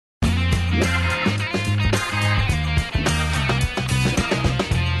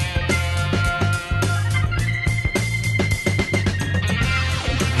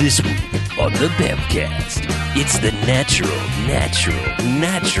This week on the Bamcast, it's the natural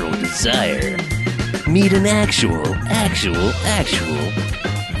desire. Meet an actual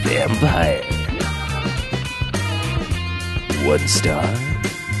vampire. 1 star,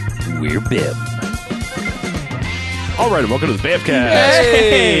 we're Bim. All right, and welcome to the Bamcast.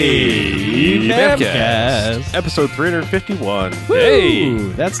 Hey, Bamcast. Episode 351. Hey,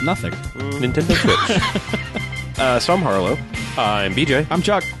 that's nothing. Nintendo Switch. So I'm Harlow. I'm BJ. I'm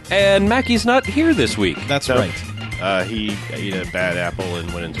Chuck. And Mackie's not here this week. That's So, right. He ate a bad apple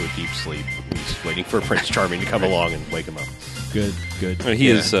and went into a deep sleep. He's waiting for Prince Charming to come along and wake him up. Good. He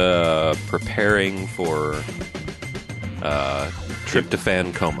is preparing for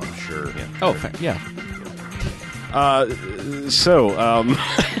tryptophan coma. Sure. Yeah. Oh, yeah.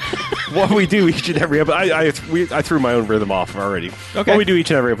 What we do each and every episode, I threw my own rhythm off already. Okay. What we do each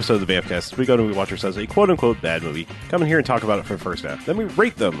and every episode of the Bamcast is we go and we watch ourselves a quote-unquote bad movie, come in here and talk about it for the first half. Then we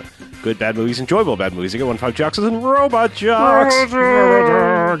rate them. Good bad movies, enjoyable bad movies. I get 1 to 5 jocks and robot jocks.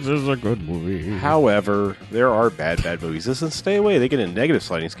 This is a good movie. However, there are bad movies. Listen, stay away. They get a negative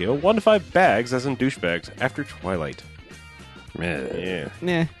sliding scale. 1 to 5 bags, as in douchebags, after Twilight. Yeah.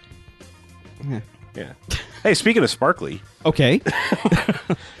 Nah. Yeah. Hey, speaking of sparkly, Okay.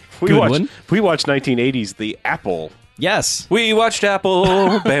 we Good watched one. 1980s The Apple. Yes. We watched Apple,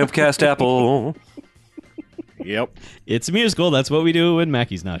 Bamcast Apple. Yep. It's a musical. That's what we do when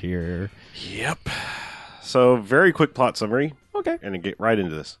Mackie's not here. Yep. So, very quick plot summary, Okay. and then get right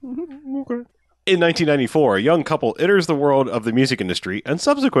into this. Okay. In 1994, a young couple enters the world of the music industry and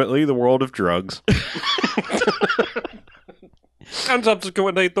subsequently the world of drugs. And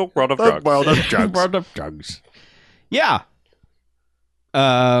subsequently, the world of The drugs. world of drugs. World of drugs. Yeah.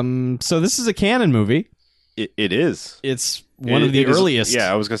 So this is a canon movie. It is. It's one of the It is- earliest.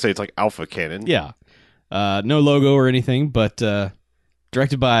 Yeah, I was going to say it's like Alpha Canon. Yeah. No logo or anything, but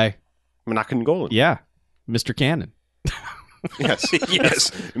directed by, Menachem Golan. yeah, Mr. Cannon. Yes.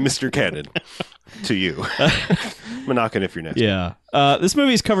 Yes. Mr. Cannon. To you. Menachem if you're nasty. Yeah. This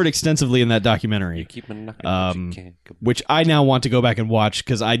movie is covered extensively in that documentary, Keep on knocking, Um, but you can't. which I now want to go back and watch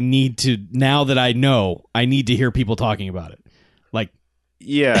because I need to, now that I know, I need to hear people talking about it. Like,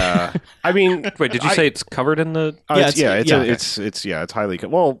 Yeah. I mean, Wait, did you say it's covered in the... Yeah, it's highly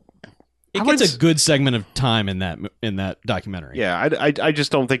well. it I gets would a good segment of time in that documentary. Yeah, I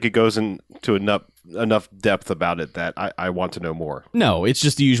just don't think it goes into enough depth about it that I want to know more. No, it's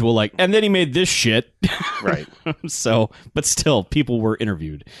just the usual, like, and then he made this shit. Right. So, but still, people were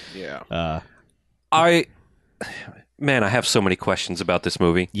interviewed. Yeah. I have so many questions about this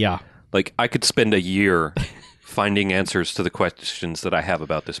movie. Yeah. Like, I could spend a year finding answers to the questions that I have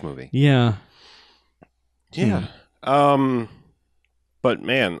about this movie. Yeah. Yeah. But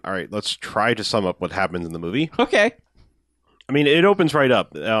man, all right, let's try to sum up what happens in the movie. Okay. I mean, it opens right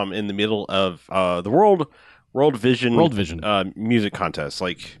up in the middle of the World Vision music contest.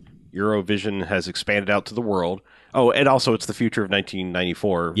 Like Eurovision has expanded out to the world. Oh, and also it's the future of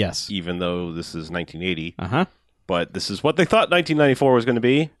 1994. Yes. Even though this is 1980. Uh-huh. But this is what they thought 1994 was going to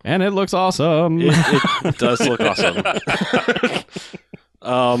be. And it looks awesome. It does look awesome.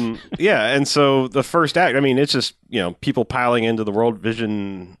 Yeah, and so the first act, I mean, it's just, people piling into the World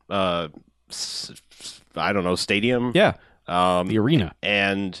Vision, stadium. Yeah. The arena.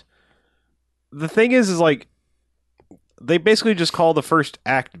 And the thing is like, they basically just call the first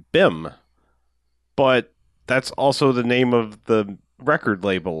act BIM, but that's also the name of the record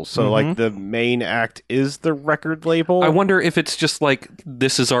label. So, like, the main act is the record label. I wonder if it's just like,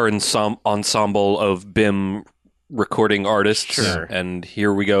 this is our ensemble of BIM recording artists, Sure. and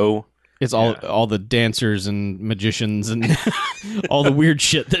here we go. It's all the dancers and magicians and all the weird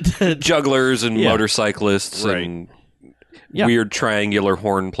shit that Jugglers and Yeah. motorcyclists Right. and Yeah. weird triangular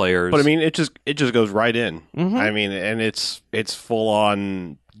horn players. But I mean, it just goes right in. Mhm. I mean, and it's full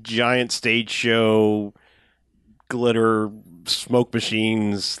on giant stage show, glitter, smoke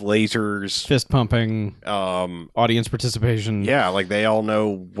machines, lasers. fist pumping, Um, audience participation. yeah, like they all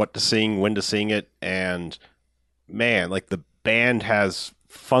know what to sing, when to sing it, and man, like the band has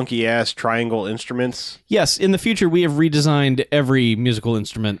funky ass triangle instruments. Yes, in the future we have redesigned every musical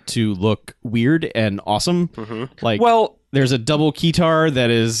instrument to look weird and awesome. Like, well, there's a double keytar that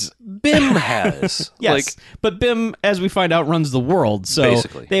is BIM has. yes, Like, but BIM, as we find out, runs the world. So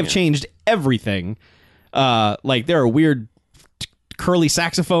Basically, they have yeah. changed everything. Like there are weird curly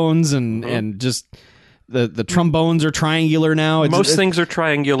saxophones and just the trombones are triangular now. most things are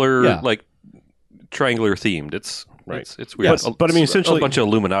triangular, Yeah. like triangular themed. It's Right. It's weird. Yes. But I mean, It's essentially, a bunch of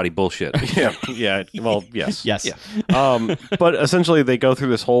Illuminati bullshit. yeah. Well, yes. Yes. Yeah. But essentially, they go through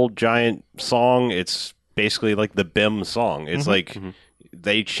this whole giant song. It's basically like the BIM song. It's like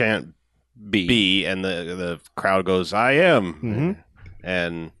they chant B, and the crowd goes, "I am,"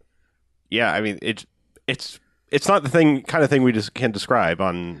 and yeah, I mean it's not the kind of thing we just can describe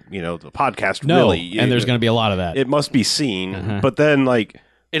on the podcast. No, really, and there's going to be a lot of that. it must be seen, but then like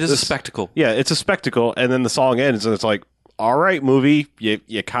It is a spectacle. yeah, it's a spectacle, and then the song ends, and it's like, all right, movie,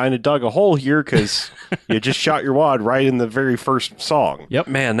 you kind of dug a hole here because you just shot your wad right in the very first song. Yep.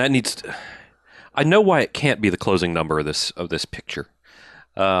 Man, that needs to, I know why it can't be the closing number of this picture.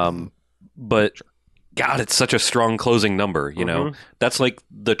 But God, it's such a strong closing number, you know. That's like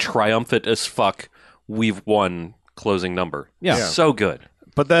the triumphant as fuck we've won closing number. Yeah. So good.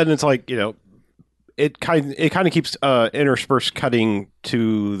 But then it's like, it kind of keeps interspersed cutting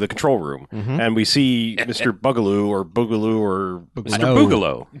to the control room, and we see Mr. Boogaloo or Mr. No.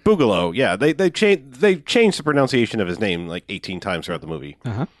 Boogaloo. Boogaloo. Yeah, they changed the pronunciation of his name like 18 times throughout the movie.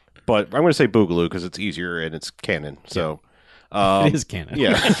 But I'm going to say Boogaloo because it's easier and it's canon. So It is canon.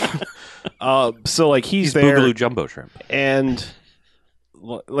 yeah. So like he's there, Boogaloo Jumbo Shrimp. and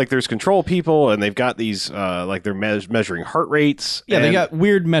like there's control people, and they've got these like they're measuring heart rates. Yeah, and, they got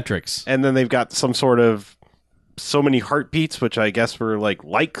weird metrics. and then they've got some sort of so many heartbeats, which I guess were like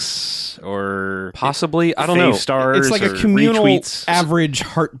likes or Possibly. I don't fave know. stars. It's like a or communal retweets. average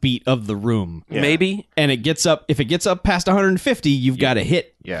heartbeat of the room. Yeah. Maybe. And it gets up, if it gets up past 150, you've got to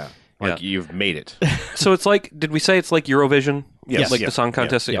hit. Yeah, like you've made it. So it's like, did we say it's like Eurovision? Yes. Like Yeah. the song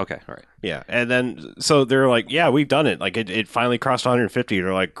contest? Yeah. Okay, all right. Yeah, and then so they're like, yeah, we've done it. Like it finally crossed 150.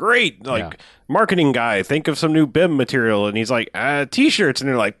 They're like, great. Like marketing guy, think of some new BIM material, and he's like, t-shirts, and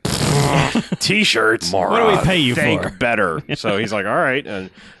they're like, t-shirts. What do we pay you Think for? better. So he's like, all right, and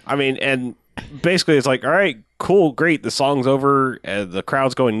I mean, and basically it's like, all right, cool, great. The song's over, and the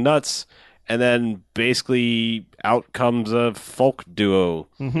crowd's going nuts, and then basically out comes a folk duo.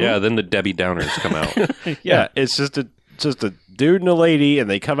 Yeah, then the Debbie Downers come out. Yeah, it's just a dude and a lady, and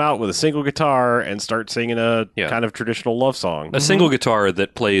they come out with a single guitar and start singing a kind of traditional love song. A single guitar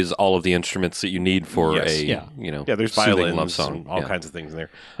that plays all of the instruments that you need for Yes. a, Yeah. Yeah, there's soothing violins love song. and all Yeah. kinds of things in there.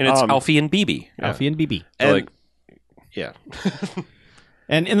 And it's Alfie and BB. Alfie and BB. And, like- yeah.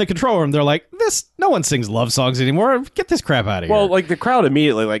 And in the control room, they're like, no one sings love songs anymore. Get this crap out of here. Well, like the crowd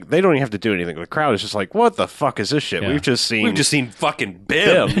immediately, like they don't even have to do anything. The crowd is just like, "What the fuck is this shit? Yeah. We've just seen fucking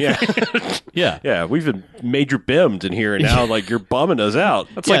BIM. BIM. Yeah, yeah. yeah. We've been major BIMmed in here, and now like you're bumming us out."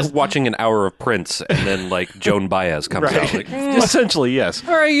 It's Yes. like watching an hour of Prince and then like Joan Baez comes out. Like, Essentially, yes.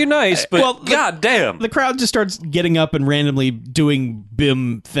 all right, you're nice, but Well, god damn. The crowd just starts getting up and randomly doing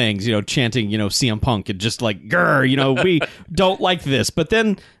BIM things, chanting, CM Punk and just like, grr, we don't like this. But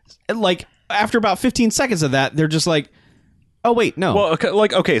then, like, after about 15 seconds of that, they're just like, oh, wait, no.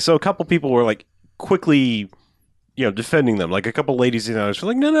 Well, so a couple people were like quickly, defending them. Like a couple ladies, were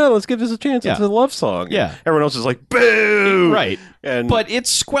like, no, let's give this a chance. Yeah. It's a love song. And Yeah. everyone else is like, boo. Right. And But it's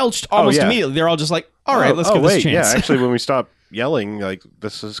squelched almost yeah. immediately. They're all just like, all right, let's give this a chance. Yeah, actually, when we stop yelling, like,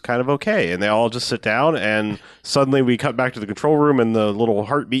 this is kind of okay. And they all just sit down, and suddenly we cut back to the control room, and the little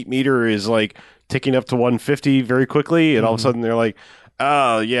heartbeat meter is, like, ticking up to 150 very quickly, and all of a sudden they're like,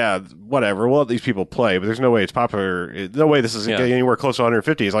 oh, yeah, whatever, we'll let these people play, but there's no way it's popular. No way this is getting anywhere close to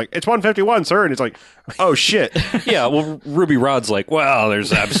 150. It's like, it's 151, sir. And it's like, oh, shit. Yeah, well, Ruby Rod's like, well,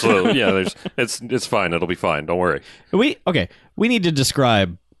 there's absolute, it's fine. It'll be fine. Don't worry. We need to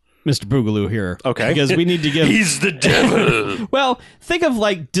describe Mr. Boogaloo here. Okay. Because we need to give... He's the devil. Well, think of,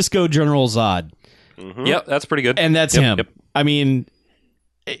 like, Disco General Zod. Yep, that's pretty good. And that's Yep, him. yep. I mean,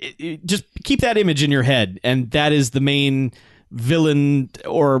 just keep that image in your head, and that is the main villain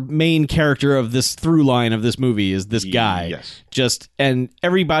or main character of this through line of this movie is this guy. Yes. And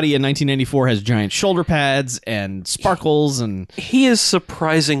everybody in 1994 has giant shoulder pads and sparkles and He is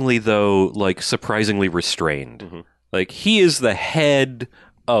surprisingly, though, like, surprisingly restrained. Like, he is the head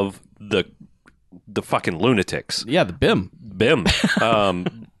of the fucking lunatics. yeah, the BIM. BIM.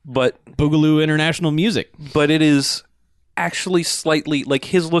 But Boogaloo International Music. it is actually slightly, like,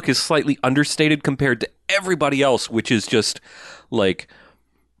 his look is slightly understated compared to everybody else, which is just like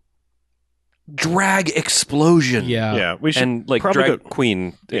drag explosion. Yeah. Yeah. We should And like probably drag go-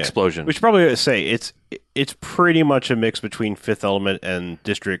 queen Yeah. explosion. We should probably say it's pretty much a mix between Fifth Element and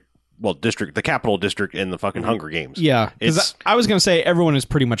District, the Capital District in the fucking Hunger Games. Yeah. It's- Because I was going to say everyone is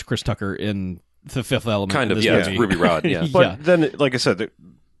pretty much Chris Tucker in The Fifth Element. Kind in of, this yeah. movie. It's Ruby Rod, yeah. But then, like I said,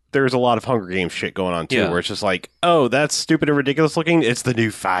 there's a lot of Hunger Games shit going on too, Yeah. where it's just like, oh, that's stupid and ridiculous looking. It's the new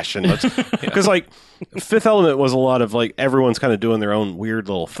fashion. Because like Fifth Element was a lot of like everyone's kind of doing their own weird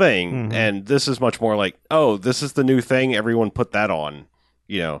little thing, and this is much more like, oh, this is the new thing. Everyone put that on.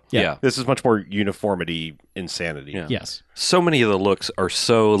 Yeah. This is much more uniformity, insanity. Yeah. Yes. So many of the looks are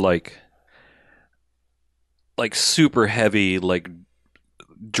so like super heavy, like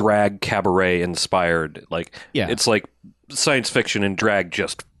drag cabaret inspired. Like, Yeah. it's like science fiction and drag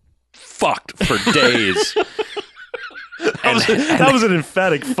just fucked for days. That was an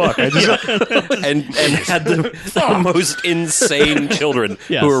emphatic fuck. I just, and had the most insane children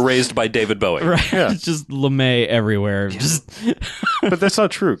Yes. who were raised by David Bowie. Right. Yeah. It's just LeMay everywhere. Just but that's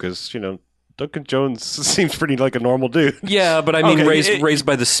not true because Duncan Jones seems pretty like a normal dude. Yeah, but I mean, Okay, raised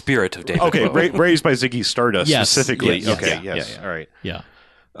by the spirit of David Okay, Bowie. raised by Ziggy Stardust Yes, specifically. yes, okay, yeah, yes, yeah. all right. yeah.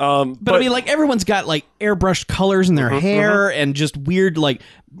 But But I mean, like everyone's got like airbrushed colors in their hair and just weird like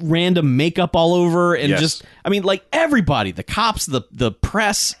random makeup all over and Yes. just I mean, like everybody, the cops, the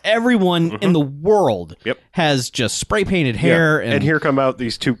press, everyone in the world Yep. has just spray painted yeah. hair and here come out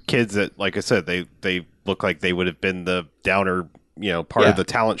these two kids that, like I said, they look like they would have been the downer, part Yeah. of the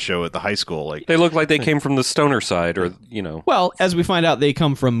talent show at the high school. Like, They look like they came from the stoner side, or Well, as we find out, they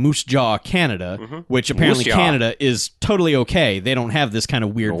come from Moose Jaw, Canada, which apparently Moose Jaw. Canada is totally okay. They don't have this kind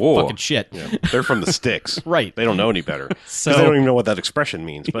of weird Oh. fucking shit. they're from the sticks, Right. They don't know any better. So- They don't even know what that expression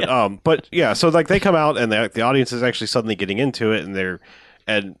means. But yeah, so like they come out and the audience is actually suddenly getting into it,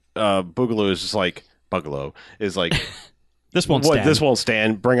 and Boogaloo is just like Boogaloo is like, This won't what? stand. This won't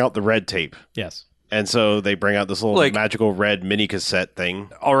stand. Bring out the red tape. Yes. And so they bring out this little Like- magical red mini cassette thing.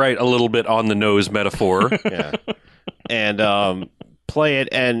 all right, a little bit on the nose metaphor. Yeah. And play it,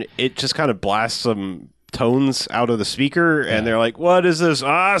 and it just kind of blasts some tones out of the speaker, and they're like, "What is this?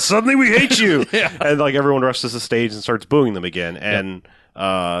 Suddenly we hate you!" And like everyone rushes the stage and starts booing them again. And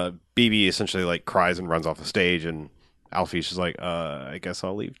BB essentially like cries and runs off the stage, and Alfie's just like, "I guess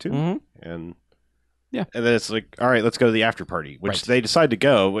I'll leave too." Mhm. And Yeah. and then it's like, "All right, let's go to the after party," which Right. they decide to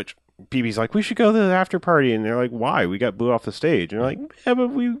go, which. BB's like, we should go to the after party, and they're like, why? We got booed off the stage. And they're like, yeah, but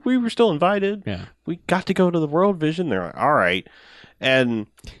we were still invited. Yeah. We got to go to the World Vision. They're like, all right. And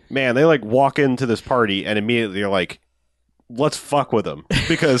man, they like walk into this party and immediately they're like, let's fuck with them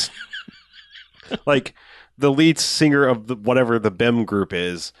because like the lead singer of whatever the BIM group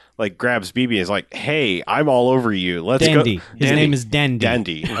is like grabs BB and is like, hey, I'm all over you. Let's Dandy. go. His name is Dandy.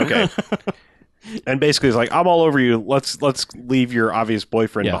 Dandy. Okay. And basically it's like, I'm all over you. Let's leave your obvious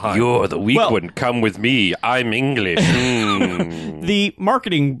boyfriend Yeah. behind. You're the weak Well- one. Come with me. I'm English. The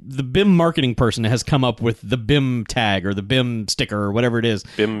BIM marketing person has come up with the BIM tag or the BIM sticker or whatever it is.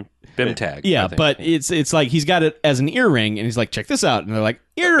 Bim tag. Yeah, I think. but it's like he's got it as an earring, and he's like, check this out, and they're like,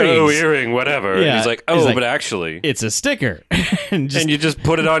 earrings. Oh, earring, whatever. Yeah. And he's like, He's like, but actually. it's a sticker, and And you just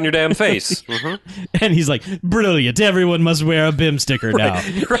put it on your damn face. and he's like, brilliant! Everyone must wear a BIM sticker now.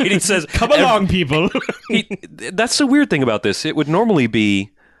 Right? He says, Come along, people. That's the weird thing about this. It would normally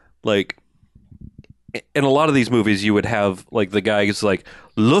be like in a lot of these movies, you would have like the guy who's like,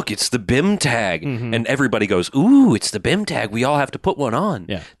 "Look, it's the BIM tag," and everybody goes, "Ooh, it's the BIM tag. We all have to put one on,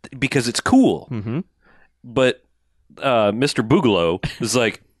 Yeah. because it's cool." But Mr. Boogaloo is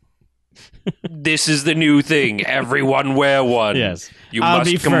like, "This is the new thing. Everyone wear one. Yes, you I'll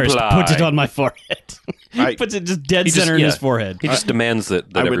must be comply." first. Put it on my forehead. He I- puts it just dead He just- center in yeah. his forehead. He just demands that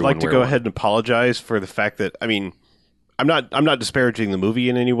I would everyone like to wear go one. ahead and apologize for the fact that I'm not disparaging the movie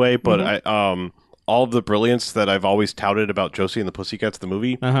in any way, but I all of the brilliance that I've always touted about Josie and the Pussycats the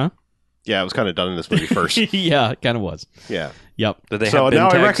movie, Uh yeah, it was kind of done in this movie first. huh. Yeah, it kind of was. Yeah. Yep. Did they So have BIM now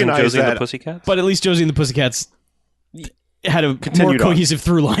I tags in recognize Josie and that- the Pussycats? But at least Josie and the Pussycats had a more Continued on. cohesive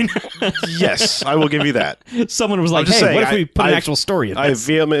through line. Yes, I will give you that. Someone was like, just "Hey, saying, what if we put an I've- actual story in I this?"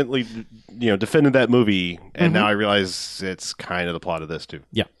 vehemently, defended that movie, and now I realize it's kind of the plot of this too.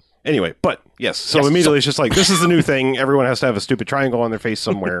 Yeah. Anyway, but yes, so Yes, immediately it's just like this is the new thing. Everyone has to have a stupid triangle on their face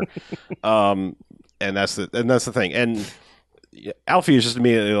somewhere, and that's the thing. And Alfie is just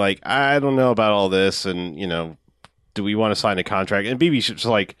immediately like, I don't know about all this, and do we want to sign a contract? And BB's just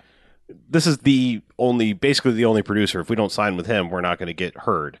like, this is basically the only producer. If we don't sign with him, we're not going to get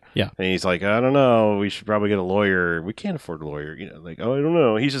heard. Yeah. And he's like, I don't know. We should probably get a lawyer. We can't afford a lawyer. Oh, I don't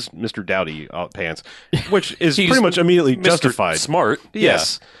know. He's just Mr. Dowdy pants, which is He's pretty much immediately Mr. justified. Smart.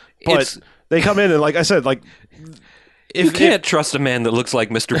 Yes. Yeah. But It's- they come in and, like I said, like You can't trust a man that looks like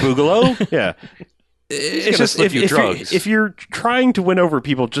Mr. Boogaloo. yeah. It's just slip you drugs. If you're trying to win over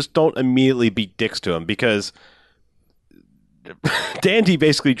people, just don't immediately be dicks to them, because Dandy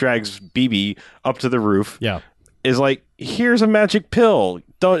basically drags BB up to the roof. Yeah. Is like, here's a magic pill.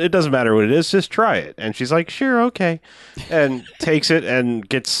 It doesn't matter what it is, just try it. And she's like, sure, okay. And takes it and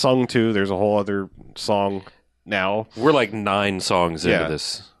gets sung to. There's a whole other song now. We're like 9 songs Yeah. into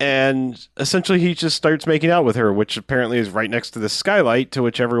this. And essentially he just starts making out with her, which apparently is right next to the skylight, to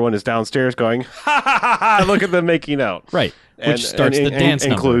which everyone is downstairs going, ha ha ha ha, look at them making out. Right. And, Which starts the dance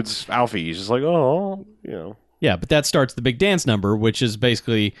number. includes Alfie. He's just like, oh, Yeah, but that starts the big dance number, which is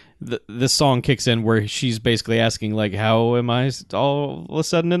basically this song kicks in where she's basically asking like, "How am I all of a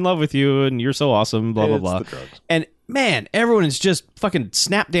sudden in love with you? And you're so awesome." Blah blah It's blah. the drugs. And man, everyone is just fucking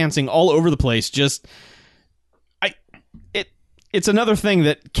snap dancing all over the place. It's another thing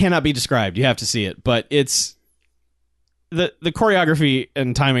that cannot be described. You have to see it, but it's the choreography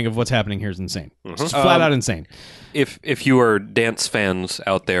and timing of what's happening here is insane. Just flat out insane. If you are dance fans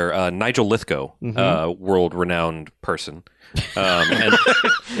out there, Nigel Lithgow, world-renowned person, and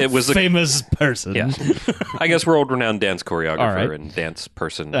it was a Famous person. yeah, I guess world-renowned dance choreographer All right. and dance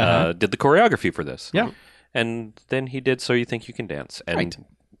person Uh-huh. did the choreography for this. Yeah. And then he did So You Think You Can Dance and Right.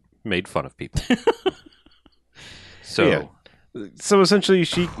 made fun of people. So Yeah. So essentially,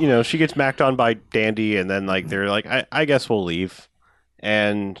 she gets macked on by Dandy, and then like they're like, I guess we'll leave,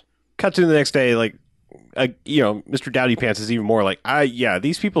 and cut to the next day. Like, Mr. Dowdy Pants is even more like,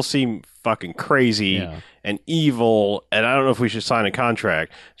 these people seem fucking crazy Yeah. and evil, and I don't know if we should sign a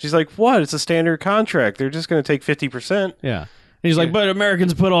contract. She's like, what? It's a standard contract. They're just going to take 50%. Yeah. And he's like, but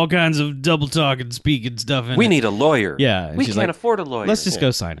Americans put all kinds of double talk and speak and stuff in we it. need a lawyer. Yeah. And We she's can't like, afford a lawyer. let's just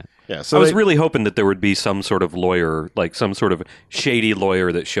go sign it. Yeah. So I was they- really hoping that there would be some sort of lawyer, like some sort of shady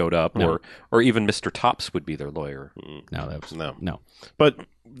lawyer that showed up, No. or even Mr. Tops would be their lawyer. No, that was No. no. But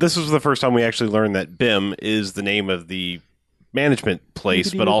this was the first time we actually learned that BIM is the name of the management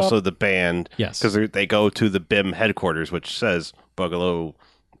place, but also the band. Yes. Because they go to the BIM headquarters, which says Boogaloo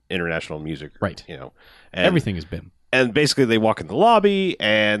International Music. Right. And Everything is BIM. And basically, they walk in the lobby,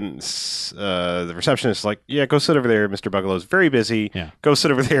 and the receptionist is like, "Yeah, go sit over there. Mr. Bugalow's very busy. Yeah. Go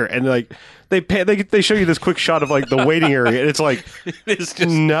sit over there." And like, they show you this quick shot of like the waiting area, and it's like, It's just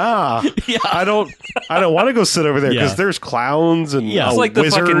nah, I don't want to go sit over there because Yeah. there's clowns and Yeah. a it's like the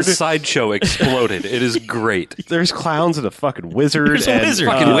wizard. fucking sideshow exploded. It is great. There's clowns and a fucking wizard. There's a and, wizard.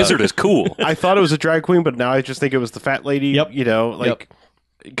 Fucking wizard is cool. I thought it was a drag queen, but now I just think it was the fat lady. Yep. Like.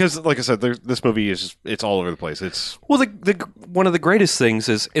 Because, like I said, this movie is it's all over the place. It's Well, the one of the greatest things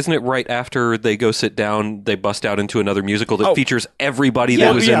isn't it right after they go sit down, they bust out into another musical that features everybody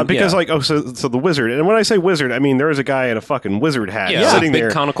that was in. because so the wizard, and when I say wizard, I mean there is a guy in a fucking wizard hat yeah, sitting big there,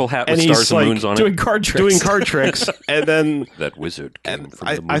 conical hat with and he's, stars and like, moons on Doing it. card tricks. doing card tricks, and then That wizard came from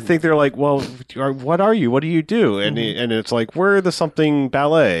I, the moon. I think they're like, well, what are you? What do you do? And and it's like we're the something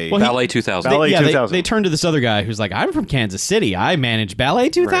ballet. Well, Ballet 2000. Ballet- Yeah, 2000. they turn to this other guy who's like, I'm from Kansas City. I manage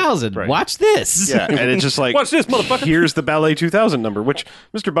Ballet 2000. right. Watch this. Yeah, and it's just like, Watch this, motherfucker. Here's the Ballet 2000 number, which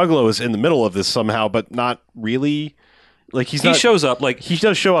Mr. Bugalow is in the middle of this somehow, but not really. Like he not, shows up like he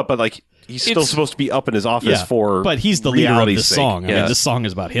does show up, but like he's still It's- supposed to be up in his office Yeah, for. but he's the leader of reality's this sake. song. I Yeah. mean, this song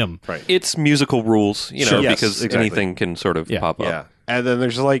is about him. Right. it's musical rules, you know, Sure. Yes, because exactly. anything can sort of Yeah. pop up. Yeah. And then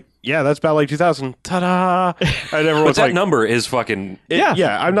there's like, yeah, that's Ballet 2000. Ta-da! And But everyone's that like, number is fucking Yeah.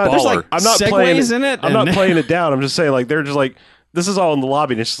 I'm not. There's, Like, like, I'm not segues playing in it, I'm not and- playing it down. I'm just saying, like, they're just like, this is all in the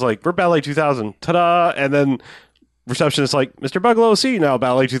lobby, and it's just like, we're Ballet 2000. Ta-da! And then receptionist's like, Mr. Bugalow, see you now,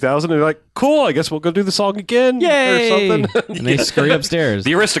 Ballet 2000. And they're like, cool. I guess we'll go do the song again, Yay! or something. And they scurry upstairs.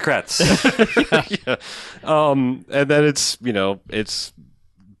 the aristocrats. And then it's it's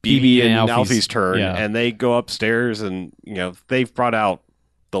BB BB and and Alfie's turn, yeah. and they go upstairs, and they've brought out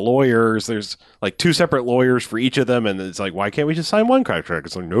the lawyers. There's like two separate lawyers for each of them, and it's like, why can't we just sign one contract?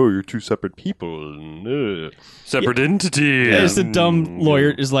 It's like, no, you're two separate people. And, Separate entity. It's the dumb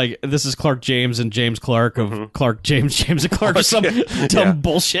lawyer is like, this is Clark James and James Clark of Clark James and Clark or some dumb Yeah.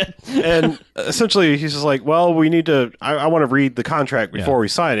 bullshit. and essentially he's just like, well, we need to I want to read the contract before we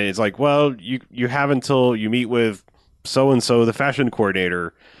sign it. It's like, well, you have until you meet with so and so, the fashion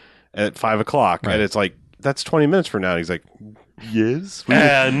coordinator, at 5:00, Right. and it's like, that's 20 minutes from now. And he's like, yes,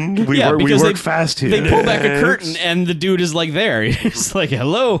 And we Yeah, work, we because work they- fast here. They pull back a curtain and the dude is like there. He's like,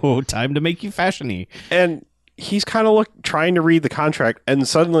 hello, time to make you fashiony. And he's kind of trying to read the contract, and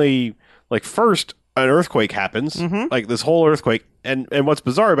suddenly, like, first an earthquake happens, like this whole earthquake, and what's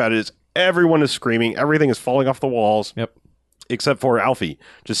bizarre about it is everyone is screaming, everything is falling off the walls, Yep. except for Alfie,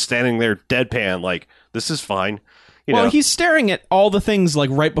 just standing there deadpan, like, this is fine. Well, he's staring at all the things like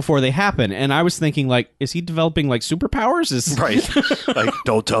right before they happen, and I was thinking, like, is he developing like superpowers? Is right, like,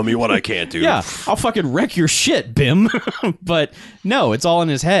 don't tell me what I can't do. Yeah, I'll fucking wreck your shit, Bim. But no, it's all in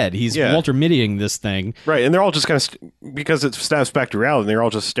his head. He's Yeah. Walter Mittying this thing. Right, and they're all just kind of because it snaps back to reality. And they're all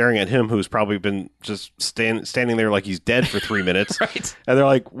just staring at him, who's probably been just standing there like he's dead for 3 minutes. Right. And they're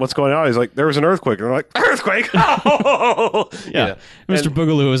like, "What's going on?" He's like, "There was an earthquake." And they're like, "Earthquake!" Oh! Yeah. Mr. And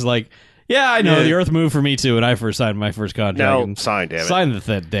Boogaloo is like, yeah, I know, Yeah. the Earth moved for me too, and I first signed my first contract. now and sign, damn it. sign the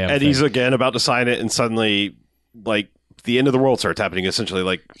damn And thing. he's again about to sign it, and suddenly, like, the end of the world starts happening. Essentially,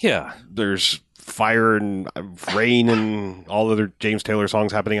 like, yeah. there's fire and rain and all the other James Taylor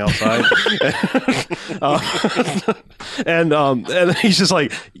songs happening outside. And he's just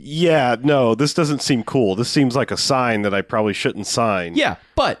like, yeah, no, this doesn't seem cool. This seems like a sign that I probably shouldn't sign. Yeah,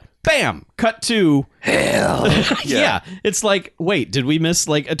 but bam, cut to Hell. yeah. It's like, wait, did we miss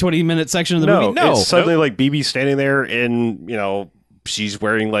like a 20-minute section of the No, movie? No. it's suddenly like BB's standing there and, she's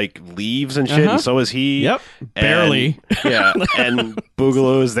wearing like leaves and shit, and so is he. Yep, And- barely. yeah, and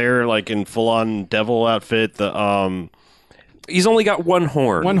Boogaloo is there like in full on devil outfit. He's only got one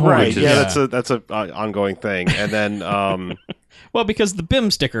horn. One horn. Right, which is- yeah, that's a ongoing thing, and then Well, because the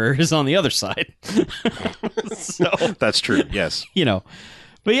BIM sticker is on the other side. So, that's true. Yes,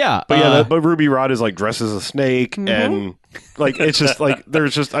 but yeah. but Ruby Rod is like dressed as a snake, and like it's just like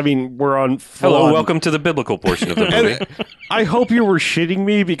there's just we're on. Full Hello, on- welcome to the biblical portion of the movie. And I hope you were shitting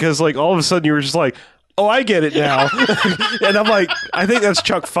me because like all of a sudden you were just like, oh, I get it now, and I'm like, I think that's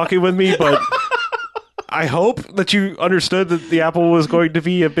Chuck fucking with me, but I hope that you understood that the apple was going to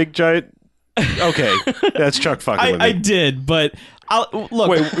be a big giant. Okay, that's Chuck fucking with me. I did, but look.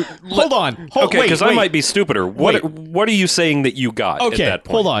 Wait, hold on. Okay, wait, because I wait. might be stupider. What are you saying that you got Okay, at that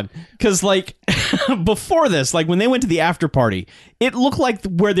point? hold on. Because, like, before this, like, when they went to the after party, it looked like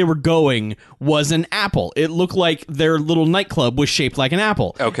where they were going was an apple. It looked like their little nightclub was shaped like an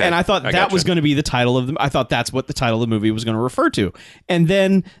apple. Okay, And I thought I that gotcha. was going to be the title of I thought that's what the title of the movie was going to refer to. And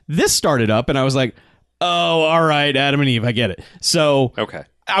then this started up, and I was like, oh, all right, Adam and Eve, I get it. So... Okay.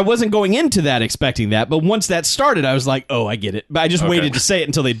 I wasn't going into that expecting that, but once that started, I was like, "Oh, I get it." But I just waited to say it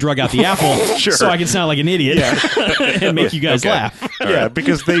until they drug out the apple, Sure. so I could sound like an idiot and make you guys Okay. laugh. Yeah,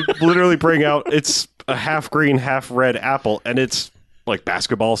 because they literally bring out it's a half green, half red apple, and it's like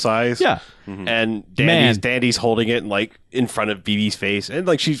basketball size. Yeah, and Man. Dandy's holding it like in front of BB's face, and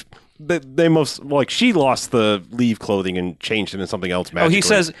like they most like she lost the leave clothing and changed into something else. Oh, Magically. he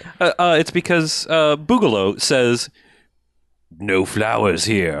says it's because Boogaloo says no flowers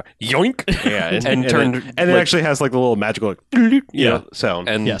here. Yoink. yeah, and turned and it like, actually has like the little magical like, Yeah. sound.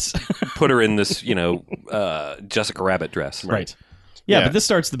 and yes, put her in this Jessica Rabbit dress. right. Yeah, Yeah. but this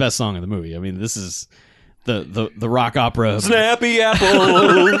starts the best song of the movie. I mean, this is the rock opera. Snappy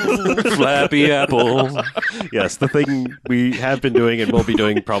apple, flappy apple. Yes, the thing we have been doing and will be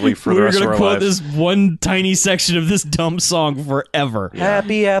doing probably for We the were rest of going our to quote lives. this one tiny section of this dumb song forever.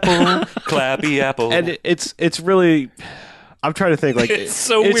 Happy apple, clappy apple. And it's really. I'm trying to think like it's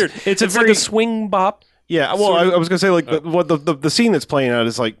so weird. It's a like very a swing bop. Yeah, well, I was gonna say like the scene that's playing out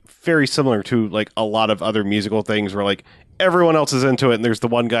is like very similar to like a lot of other musical things where like everyone else is into it and there's the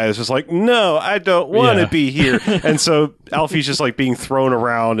one guy that's just like, no, I don't want to Yeah. be here, and so Alfie's just like being thrown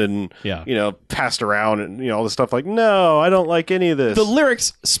around and Yeah. passed around and all this stuff like, no, I don't like any of this. The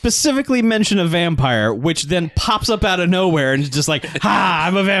lyrics specifically mention a vampire, which then pops up out of nowhere and is just like, "Ha,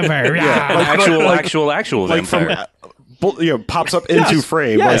 I'm a vampire!" Yeah, Actual like vampire. from pops up into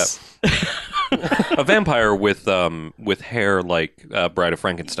frame. Yes. A vampire with hair like Bride of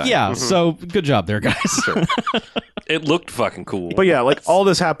Frankenstein. Yeah. So good job there, guys. It looked fucking cool. But yeah, like all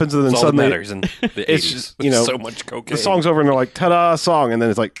this happens and then That's all that suddenly matters in the 80s. it's just, you know, so much cocaine. the song's over and they're like, ta-da, song, and then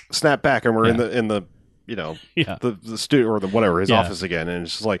it's like snap back and we're in the Yeah. the studio or the whatever his Yeah. office again, and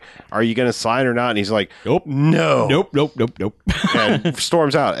it's just like, are you gonna sign or not? And he's like, Nope. no, Nope. and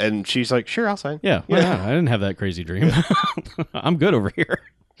storms out, and she's like, sure, I'll sign. Yeah. I didn't have that crazy dream. I'm good over here.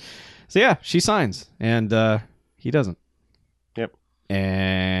 So yeah, she signs and he doesn't. Yep.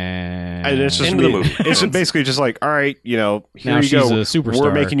 And And it's just End of the me- movie. It's just basically just like, all right, here Now you she's go. a superstar.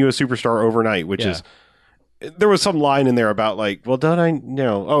 We're making you a superstar overnight, which Yeah. is. There was some line in there about like, well, don't I,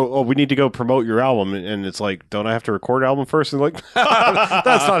 we need to go promote your album, and it's like, don't I have to record an album first? And like,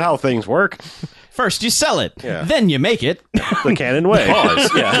 that's not how things work. first you sell it, Yeah. then you make it. The canon way. Pause.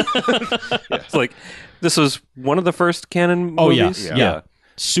 Yeah. It's like this was one of the first canon Oh yeah. movies. Yeah.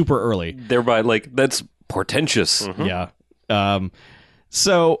 Super early. Thereby, like that's portentous. Yeah.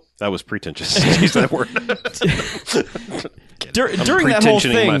 So That was pretentious. Use that word. during that whole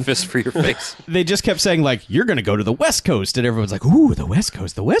Pretensioning thing, my fist for your face. they just kept saying like, "You're going to go to the West Coast," and everyone's like, "Ooh, the West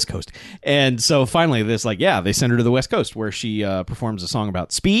Coast, the West Coast." And so finally, this like, yeah, they send her to the West Coast where she performs a song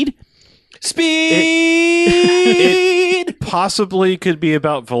about speed. It possibly could be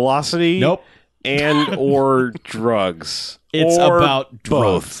about velocity. Nope. And or drugs. It's Or about drugs.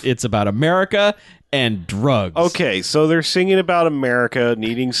 both. It's about America and drugs. Okay, so they're singing about America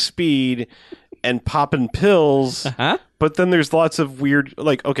needing speed and popping pills. Huh? But then there's lots of weird,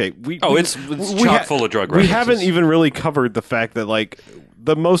 like, okay, It's chock full of drug We references. haven't even really covered the fact that, like,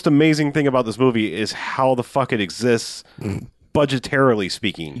 the most amazing thing about this movie is how the fuck it exists, budgetarily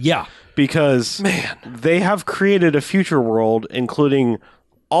speaking. Yeah. Because they have created a future world, including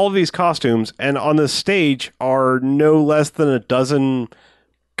all of these costumes, and on the stage are no less than a dozen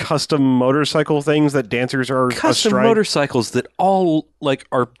custom motorcycle things that dancers are Custom astride. motorcycles that all like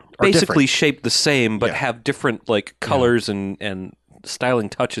are basically different. shaped the same, but Yeah. have different like colors and styling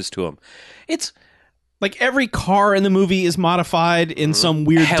touches to them. It's Like every car in the movie is modified in some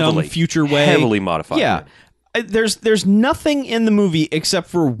weird, heavily, dumb future way. heavily modified. Yeah. There's nothing in the movie except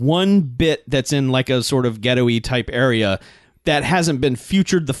for one bit that's in like a sort of ghetto-y type area that hasn't been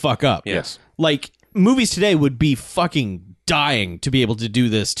futured the fuck up. Yes. Like movies today would be fucking dying to be able to do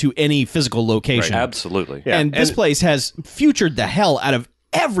this to any physical location. Absolutely. Yeah. And this place has futured the hell out of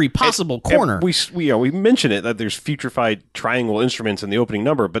every possible corner. And we mention it that there's futurefied triangle instruments in the opening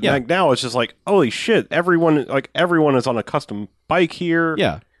number, but Yeah. like now it's just like, holy shit, everyone is on a custom bike here.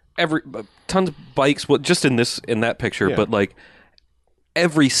 Yeah. Tons of bikes. Well, just in that picture, Yeah. but like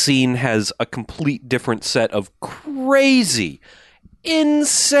every scene has a complete different set of crazy,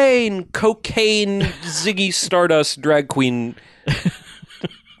 insane cocaine Ziggy Stardust drag queen.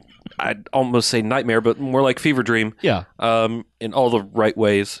 I'd almost say nightmare, but more like fever dream. Yeah. In all the right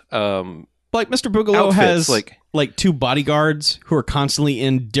ways. Like Mr. Boogaloo Outfits, has like- like two bodyguards who are constantly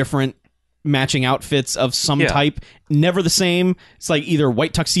in different matching outfits of some Yeah. type, never the same. It's like either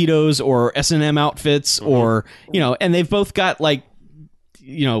white tuxedos or S&M outfits or, and they've both got like,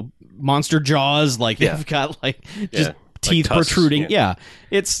 monster jaws. Like they've got like just Yeah. teeth Like tusks, protruding. yeah. Yeah.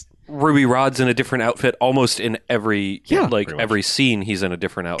 It's Ruby Rod's in a different outfit almost in every Yeah. Pretty much. every scene he's in a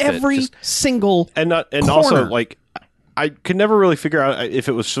different outfit. every Just- single and corner. also like I could never really figure out if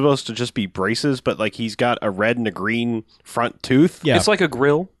it was supposed to just be braces, but like he's got a red and a green front tooth. Yeah. It's like a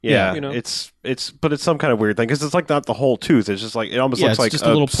grill. Yeah, you know? it's some kind of weird thing because it's like not the whole tooth. It's just like it almost Yeah, looks it's like just a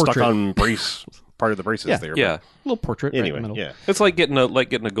little stuck portrait. on brace part of the braces Yeah. there. Yeah. little portrait But anyway, right in the middle. yeah. It's like getting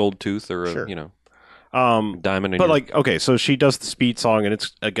a gold tooth or a Sure. diamond. In But your- like, okay, so she does the speed song, and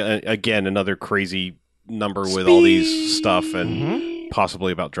it's again another crazy number with all these stuff and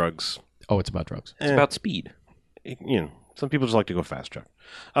possibly about drugs. Oh, it's about drugs. it's about speed. Some people just like to go fast, Chuck.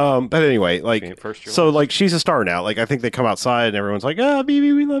 But anyway, Being like, first year so ones. like she's a star now. Like, I think they come outside and everyone's like, "Ah,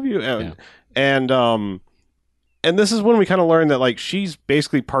 BB, we love you." And this is when we kind of learn that like she's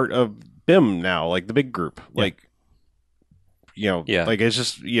basically part of BIM now, like the big group. Yeah. Like, Yeah. like it's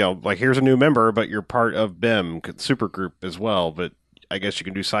just like here's a new member, but you're part of BIM super group as well. But I guess you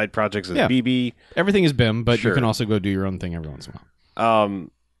can do side projects as Yeah. BB. Everything is BIM, but Sure. you can also go do your own thing every once in a while.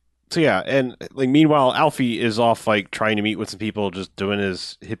 So yeah, and like meanwhile, Alfie is off like trying to meet with some people, just doing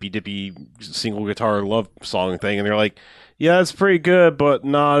his hippy dippy single guitar love song thing, and they're like, "Yeah, it's pretty good, but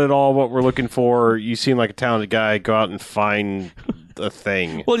not at all what we're looking for. You seem like a talented guy. Go out and find a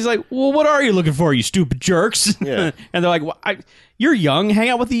thing." Well, he's like, well, what are you looking for, you stupid jerks? Yeah. And they're like, well, you're young. Hang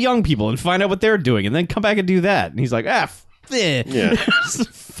out with the young people and find out what they're doing, and then come back and do that. And he's like, Yeah.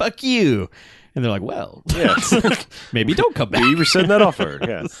 fuck you. And they're like, well, Yeah, maybe don't come back. we were setting that offer.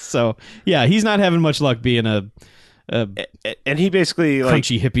 Yeah, So, yeah, he's not having much luck being a and he basically like,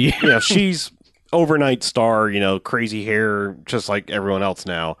 crunchy hippie. she's overnight star, crazy hair, just like everyone else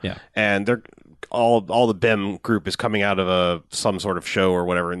now. Yeah. And they're all the BIM group is coming out of some sort of show or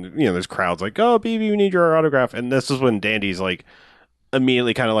whatever, and there's crowds like, "Oh, BB, we need your autograph." And this is when Dandy's like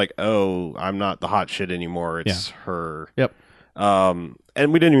immediately kind of like, "Oh, I'm not the hot shit anymore. It's her." Yep. And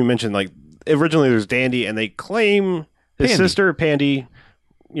we didn't even mention like originally there's Dandy, and they claim his Pandy. sister Pandy.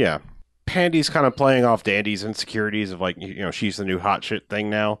 Yeah. Pandy's kind of playing off Dandy's insecurities of like, she's the new hot shit thing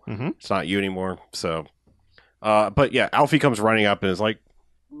now. Mhm. It's not you anymore. So, but yeah, Alfie comes running up and is like,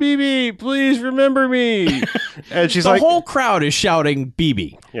 "BB, please remember me." And she's The like, whole crowd is shouting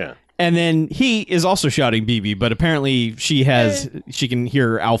BB. yeah, And then he is also shouting BB, but apparently she can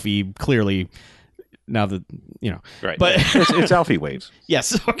hear Alfie clearly now that, Right. But it's Alfie waves.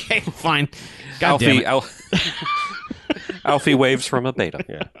 yes, okay, fine. God damn it. Alfie waves from a beta.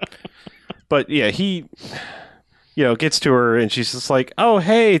 Yeah. But yeah, he, gets to her and she's just like, "Oh,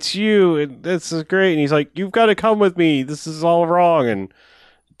 hey, it's you. And this is great." And he's like, "You've got to come with me. This is all wrong." And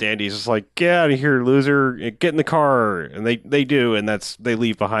Dandy's just like, "Get out of here, loser. Get in the car." And they do. And they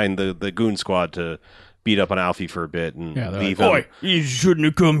leave behind the goon squad to beat up on Alfie for a bit and Yeah, they're leave like, him "Oi, you shouldn't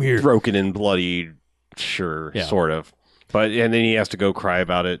have come here." broken and bloody. Sure, Yeah. sort of. And then he has to go cry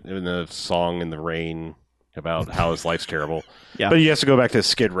about it in the song in the rain about how his life's terrible. Yeah. But he has to go back to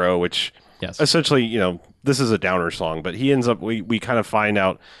Skid Row, which Yes. essentially, this is a downer song, but he ends up, we kind of find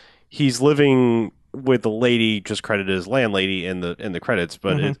out he's living with the lady just credited as landlady in the credits,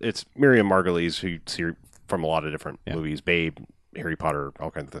 but it's Miriam Margolyes, who you see from a lot of different movies, Babe, Harry Potter,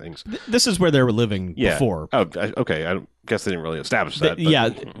 all kinds of things. This is where they were living Yeah. before. Oh, okay. I guess they didn't really establish that. But, Yeah,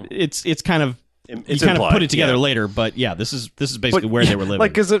 it's kind of you kind of put it together later, but yeah, this is basically where they were living.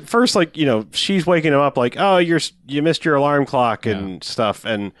 Like, because at first, like, she's waking him up, like, oh, you missed your alarm clock and stuff,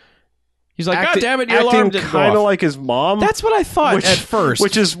 and he's like, God damn it, your alarm didn't go kind of off. like his mom. That's what I thought at first.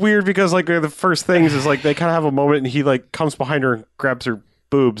 Which is weird because, like, the first things is, like, they kind of have a moment and he, like, comes behind her and grabs her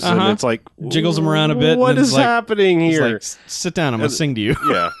boobs and it's like... Jiggles them around a bit. What is like, happening here? Like, sit down, I'm going to sing to you.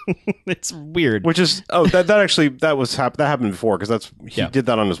 Yeah. It's weird. Which is... Oh, that happened before because he did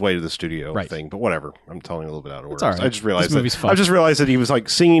that on his way to the studio thing. But whatever. I'm telling you a little bit out of order. It's all right. I just realized This movie's fun. I just realized that he was, like,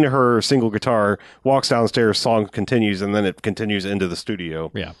 singing her single guitar, walks downstairs, song continues, and then it continues into the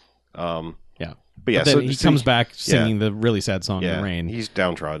studio. Yeah. Yeah. But yeah, then so he comes back singing the really sad song, The Rain. He's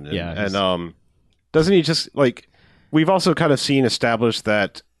downtrodden. Yeah, And doesn't he just, like, we've also kind of seen established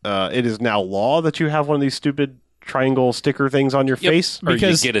that it is now law that you have one of these stupid triangle sticker things on your face. Or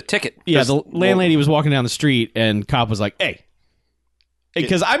Because- you get a ticket. Yeah, the landlady was walking down the street, and cop was like, "Hey,"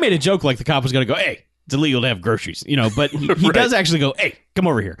 because I made a joke like the cop was going to go, "Hey, it's illegal to have groceries," but he does actually go, "Hey, come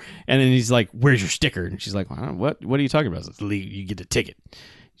over here," and then he's like, "Where's your sticker?" And she's like, "What are you talking about?" It's illegal. You get a ticket.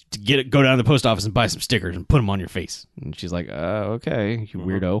 Go down to the post office and buy some stickers and put them on your face. And she's like, "Okay, you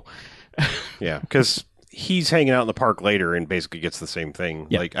weirdo." Yeah, because he's hanging out in the park later and basically gets the same thing.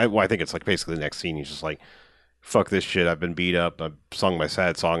 Yeah. Like, I think it's like basically the next scene. He's just like, "Fuck this shit. I've been beat up. I've sung my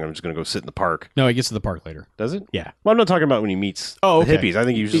sad song. I'm just gonna go sit in the park." No, he gets to the park later. Does it? Yeah. Well, I'm not talking about when he meets Oh, the okay. hippies. I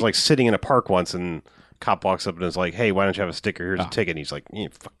think he was just like sitting in a park once, and cop walks up and is like, "Hey, why don't you have a sticker? Here's a ticket." And he's like,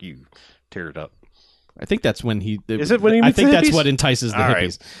 "Fuck you, tear it up." I think that's when he. Is it when he I meets think the that's hippies? what entices the All hippies.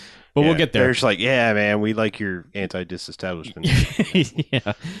 right. But we'll Yeah, get there. They're just like, "Yeah, man, we like your anti-disestablishment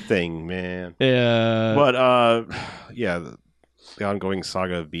Yeah. thing, man." Yeah. But yeah, the ongoing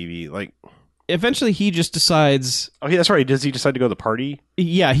saga of BB, like, Eventually, he just decides. oh, yeah, that's right. Does he decide to go to the party?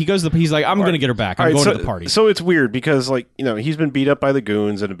 Yeah, he goes. He's like, I'm going to get her back. I'm going to the party. So it's weird because, like, he's been beat up by the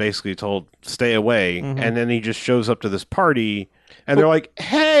goons and basically told stay away, and then he just shows up to this party, and they're like,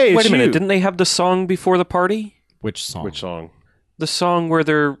 "Hey, Wait a minute. you." Didn't they have the song before the party? Which song? Which song? The song where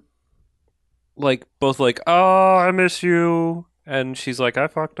they're like both like, "Oh, I miss you," and she's like, "I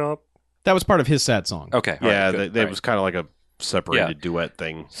fucked up." That was part of his sad song. Okay. all Yeah, right, good. they All was kind of like a separated duet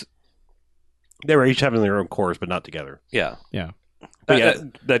thing. They were each having their own chorus, but not together. Yeah. Yeah. But Yeah.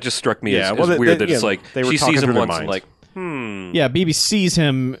 that just struck me Yeah, as, well, as weird they- that it's yeah, like they were she talking sees him through their once and minds. like, Yeah, BB sees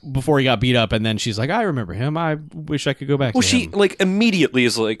him before he got beat up, and then she's like, I remember him. I wish I could go back Well, to she him. like immediately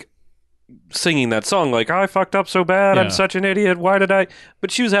is like singing that song like, "I fucked up so bad. Yeah. I'm such an idiot. Why did I?" But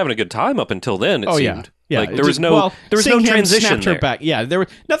she was having a good time up until then. It Oh, seemed. yeah. Yeah, Like it there was just- no well, seeing him transition snapped her there. back. Yeah, there was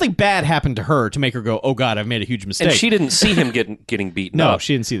nothing bad happened to her to make her go, "Oh God, I've made a huge mistake." And she didn't see him getting beaten no, up.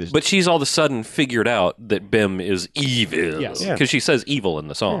 she didn't see this. But she's all of a sudden figured out that Bim is evil. Yes. Yeah. Because she says evil in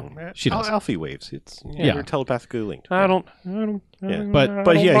the song. She does. Alfie waves. It's Yeah. they're telepathically linked. I don't. Yeah.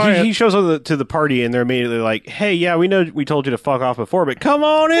 But yeah, he shows up to the party, and they're immediately like, "Hey, yeah, we know we told you to fuck off before, but come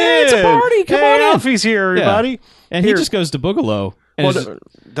on in. Hey, it's a party. Come Hey, on in." Alfie's here, everybody." and Here. he just goes to Boogaloo. And Well, is-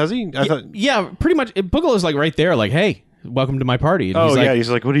 does he? I thought. yeah, pretty much. Boogaloo's like right there, like, "Hey, welcome to my party." And Oh he's like, yeah, he's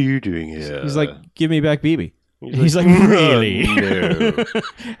like, "What are you doing here?" he's like, "Give me back BB." He's He's like, "Really? No.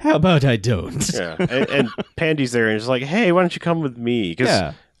 How about I don't?" Yeah, and Pandy's there, and he's like, "Hey, why don't you come with me?" Because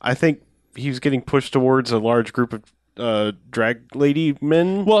Yeah. I think he was getting pushed towards a large group of drag lady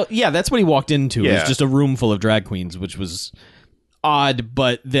men. Well, yeah, that's what he walked into. It Yeah. was just a room full of drag queens, which was odd.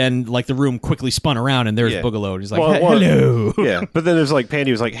 But then, like, the room quickly spun around, and there's Yeah. Boogaloo. And he's like, Well, "Hello." Yeah, but then there's like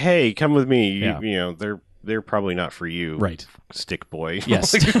Pandy was like, "Hey, come with me. Yeah. You know, they're probably not for you, Right. stick boy."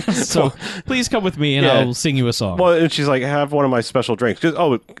 Yes. So please come with me, and Yeah. I'll sing you a song. Well, and she's like, "Have one of my special drinks." 'Cause,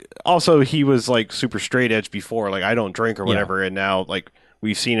 also he was like super straight edge before, like I don't drink or whatever, and now like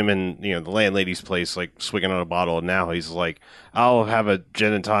we've seen him in the landlady's place, like swinging on a bottle, and now he's like, "I'll have a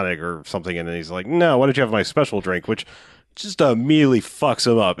gin and tonic or something," and then he's like, "No, why don't you have my special drink?" Which just immediately fucks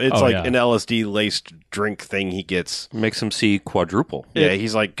him up. It's Oh, like yeah. an LSD laced drink thing he gets. Makes him see quadruple. Yeah,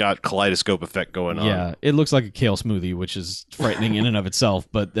 he's like got kaleidoscope effect going on. yeah, it looks like a kale smoothie, which is frightening in and of itself.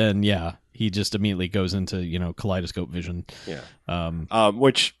 But then, yeah, he just immediately goes into kaleidoscope vision. Yeah.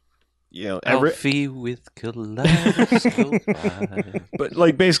 Which Alfie with kaleidoscope eyes. but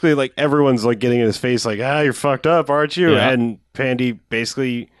like basically like everyone's like getting in his face like, "You're fucked up, aren't you?" Yeah. And Pandy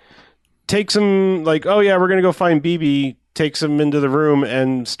basically takes him like, "Oh yeah, we're gonna go find BB." Takes him into the room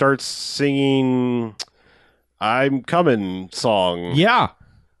and starts singing "I'm Coming" song, Yeah.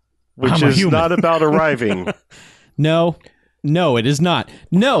 which I'm a is human. not about arriving. No, it is not.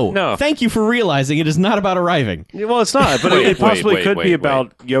 No. Thank you for realizing it is not about arriving. Well, it's not, but Wait, it possibly wait, could wait, be wait.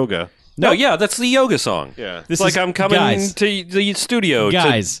 about yoga. No, yeah, that's the yoga song. Yeah. It's like is- I'm coming guys, to the studio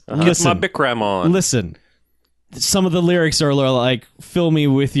guys, to get my listen. Bikram on. Listen. some of the lyrics are like, "Fill me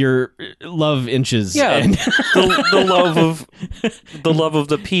with your love inches." Yeah, and the love of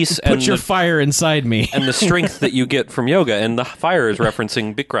the peace put and your the, fire inside me. and the strength that you get from yoga. And the fire is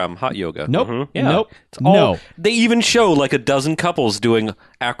referencing Bikram hot yoga. Nope. Yeah. Nope. It's all, No. They even show like a dozen couples doing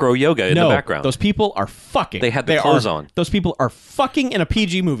acro yoga in No, the background. those people are fucking. They had their clothes are- on. Those people are fucking in a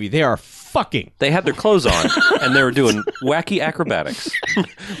PG movie. They are fucking. They had their clothes on and they were doing wacky acrobatics.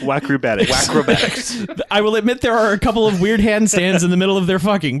 Wackrobatics. Acrobatics. I will admit there are a couple of weird handstands in the middle of their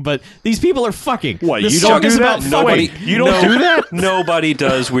fucking, but these people are fucking. What, The you song don't is do about that? fucking. Wait, you don't do that? Nobody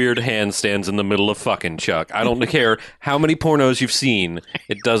does weird handstands in the middle of fucking, Chuck. I don't care how many pornos you've seen.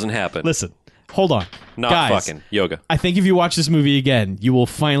 It doesn't happen. Listen, hold on. Not Guys, fucking. Yoga. I think if you watch this movie again, you will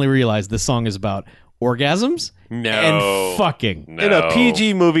finally realize this song is about orgasms No. and fucking. No. In a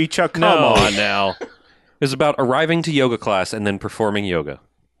PG movie, Chuck, come No. on now. It's about arriving to yoga class and then performing yoga.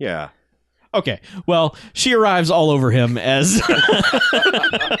 Yeah. Okay, well, she arrives all over him as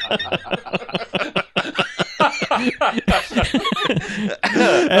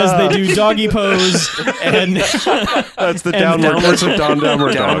as they do doggy pose and That's the And downward. That's a downward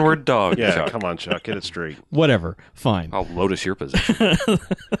dog. Downward dog. Yeah, Chuck. come on, Chuck, get it straight. whatever. Fine. I'll lotus your position.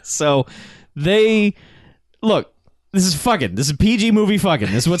 So they look. This is fucking. This is PG movie fucking.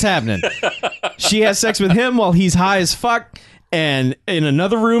 This is what's happening. She has sex with him while he's high as fuck. And in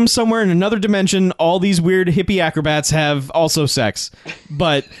another room somewhere in another dimension, all these weird hippie acrobats have also sex.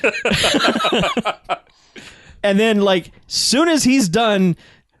 But and then like soon as he's done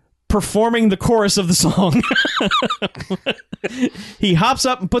performing the chorus of the song, he hops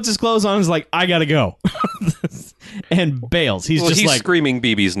up and puts his clothes on and is like, I gotta go. And bails. He's Well, just he's like screaming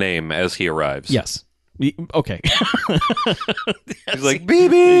BB's name as he arrives. yes. Okay. He's like,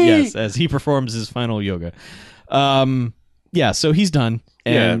 BB! Yes, as he performs his final yoga. Yeah, so he's done.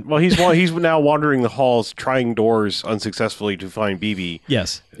 Yeah. And Well, he's now wandering the halls, trying doors unsuccessfully to find BB.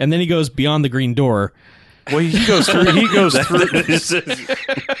 yes. And then he goes beyond the green door. Well, he goes through.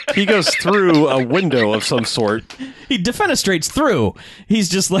 He goes through a window of some sort. He defenestrates through. He's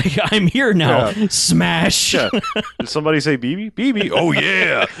just like, I'm here now. Yeah. Smash. Yeah. Did somebody say BB? BB? Oh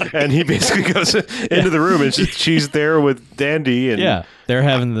yeah! And he basically goes into the room, and she's there with Dandy. And Yeah.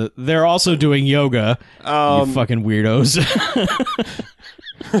 They're also doing yoga. You fucking weirdos.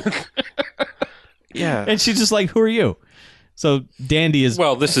 yeah. And she's just like, who are you? So Dandy is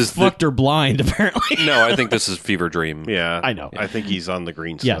Well, this is fucked or blind, apparently. No, I think this is Fever Dream. Yeah, I know. I think he's on the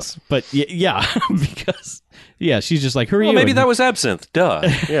green stuff. Yes. But yeah, because she's just like, who are Well, you? maybe And- that was absinthe. Duh.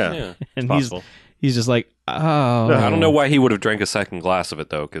 Yeah, Yeah. and possible. he's just like, oh. No, I don't know why he would have drank a second glass of it,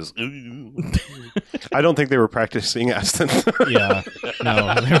 though, because I don't think they were practicing absinthe. Yeah. No.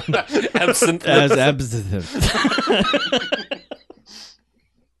 absinthe. As absinthe.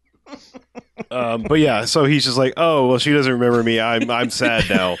 But yeah, so he's just like, oh well, she doesn't remember me. I'm sad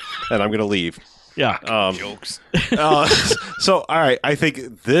now, and I'm gonna leave. Yeah. Jokes. So all right, I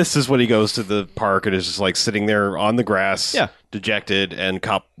think this is when he goes to the park and is just like sitting there on the grass, Yeah. dejected, and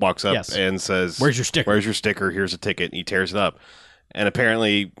cop walks up Yes. and says, Where's your sticker? Where's your sticker? Here's a ticket. And he tears it up, and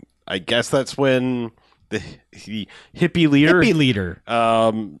apparently, I guess that's when the hippie leader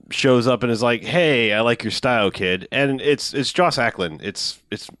shows up and is like, "Hey, I like your style, kid." And it's Joss Ackland. It's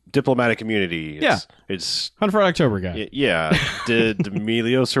diplomatic immunity. It's Hunt for October guy. yeah,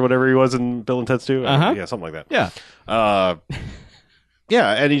 Demelios or whatever he was in Bill and Ted's 2. Uh-huh. Yeah, something like that. Yeah.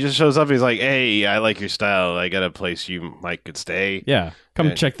 Yeah, and he just shows up. And he's like, "Hey, I like your style. I got a place you might could stay." Yeah. Come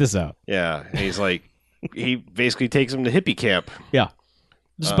And- check this out. Yeah, and he's like, he basically takes him to hippie camp. Yeah.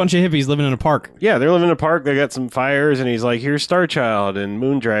 Just a bunch of hippies living in a park. Yeah, they're living in a park. They got some fires, and he's like, "Here's Starchild and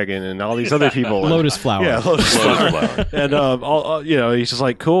Moondragon and all these other people." Lotus Flower. Yeah, Lotus Lotus Flower. Flower. And all he's just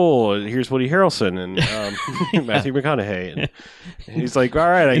like, "Cool. And here's Woody Harrelson and Matthew McConaughey." And he's like, "All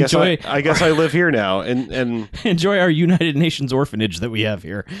right, Enjoy- I guess I live here now." And Enjoy our United Nations orphanage that we have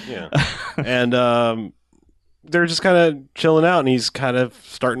here. yeah, and they're just kind of chilling out, and he's kind of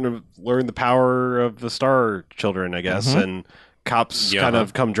starting to learn the power of the Star Children, I guess. And cops Yeah. kind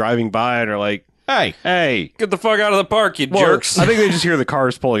of come driving by and are like, Hey. "Hey." Get the fuck out of the park, you Well, jerks. I think they just hear the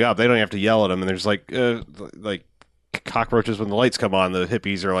cars pulling up. They don't have to yell at them. And there's like cockroaches when the lights come on. The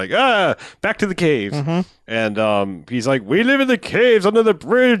hippies are like, back to the caves. And he's like, "We live in the caves under the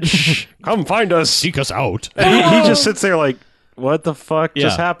bridge. Come find us." Seek us out. And he just sits there like, "What the fuck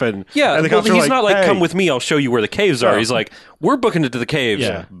just Yeah. happened?" Yeah, and the well, cops are he's not like, "Hey." come with me, I'll show you where the caves are. Yeah. He's like, we're booking it to the caves.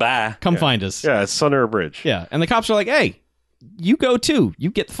 Yeah. Bye. Come find us. Yeah, it's under a bridge. Yeah. And the cops are like, hey, you go too. You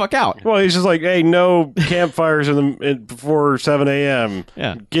get the fuck out. Well, he's just like, "Hey, no campfires before 7 a.m.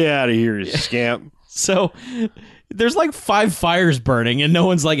 Yeah. Get out of here, you scamp." So there's like 5 fires burning, and no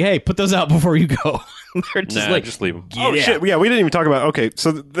one's like, hey, put those out before you go. They're just Nah, like, just leave 'em. Oh shit! Yeah, we didn't even talk about. Okay,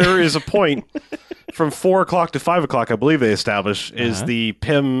 so there is a point from 4 o'clock to 5 o'clock. I believe they established is the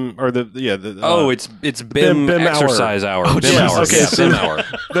PIM or the it's BIM, BIM hour. exercise hour. Oh, BIM Jesus. hour. Okay, Yeah, so- BIM hour.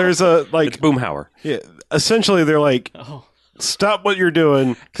 there's a like It's Boomhauer. yeah. Essentially, they're like. oh, Stop what you're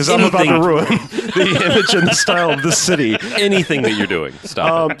doing because I'm about to Anything. ruin the image and the style of the city. Anything that you're doing,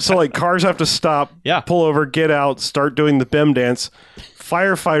 stop it. So like cars have to stop, Yeah. pull over, get out, start doing the BIM dance.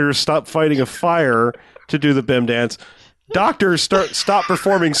 Firefighters stop fighting a fire to do the BIM dance. Doctors stop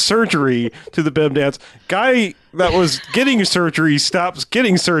performing surgery to the BIM dance. Guy that was getting surgery stops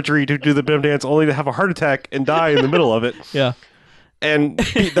getting surgery to do the BIM dance, only to have a heart attack and die in the middle of it. yeah. And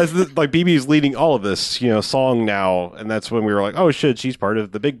like BB's leading all of this, song now, and that's when we were like, oh shit, she's part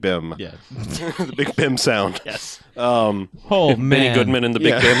of the Big BIM, Yeah. the Big BIM sound. Yes. Um, Oh, man. Benny Goodman and the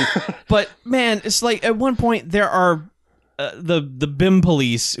Big Yeah. BIM. But, man, it's like at one point there are the BIM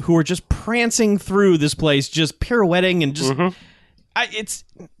police who are just prancing through this place, just pirouetting and just...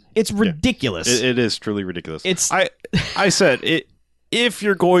 It's ridiculous. it is truly ridiculous. It's- I said it. If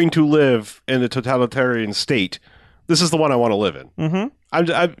you're going to live in a totalitarian state, this is the one I want to live in.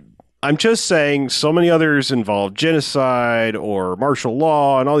 Mm-hmm. I'm just saying, so many others involve genocide or martial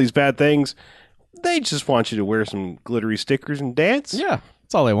law and all these bad things. They just want you to wear some glittery stickers and dance. yeah,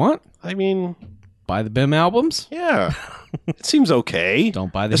 that's all they want. I mean, Buy the BIM albums. yeah, it seems okay.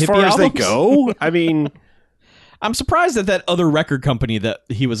 Don't buy the as hippie far as they albums. go. I mean, I'm surprised that other record company that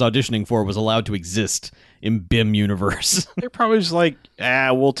he was auditioning for was allowed to exist in BIM universe. they're probably just like,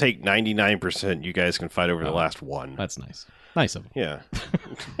 we'll take 99%. You guys can fight over the last one. That's nice. Nice of him. Yeah.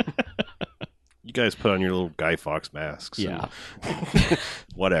 You guys put on your little Guy Fawkes masks. and Yeah.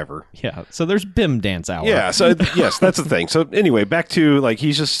 whatever. Yeah. So there's BIM dance hour. Yeah. So, yes, that's the thing. So, anyway, back to like,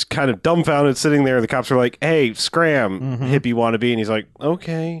 he's just kind of dumbfounded sitting there. The cops are like, hey, scram, hippie wannabe. And he's like,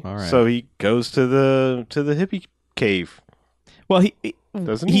 okay. All right. So he goes to the hippie cave. Well,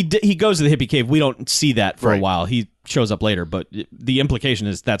 Doesn't he goes to the hippie cave. We don't see that for a Right. while. He shows up later, but the implication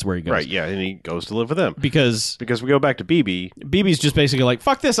is that's where he goes. Right. Yeah. And he goes to live with them. Because Because we go back to BB. BB's just basically like,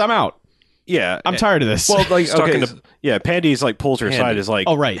 fuck this, I'm out. Yeah. I'm tired of this. Well, like, He's talking okay, to- yeah, Pandy's like pulls her Pandy. aside, is like,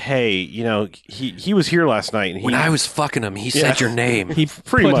 Oh, right. hey, he was here last night, and he When I was fucking him, he said your name. he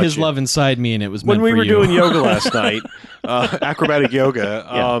pretty put much his it. love inside me, and it was when meant we for were you. doing yoga last night, acrobatic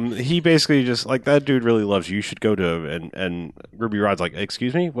yoga. He basically just like, that dude really loves you. You should go to him. And Ruby Rod's like,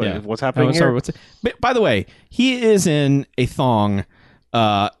 excuse me, what's happening Oh, here? sorry, But, by the way, he is in a thong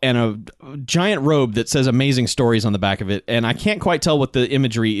and a giant robe that says "Amazing Stories" on the back of it, and I can't quite tell what the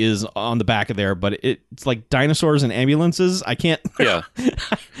imagery is on the back of there, but it's like dinosaurs and ambulances. I can't. Yeah.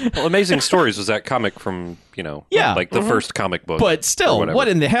 Well, Amazing Stories was that comic from, Yeah. like the first comic book. But or still, whatever. what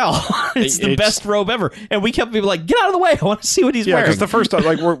in the hell? It's the best robe ever, and we kept people like, "Get out of the way! I want to see what he's Yeah, wearing." because the first time,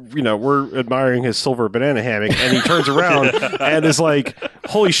 like, we're admiring his silver banana hammock, and he turns around and is like,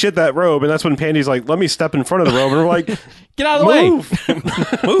 "Holy shit, that robe!" And that's when Pandy's like, "Let me step in front of the robe," and we're like, Get out of the way! "Move,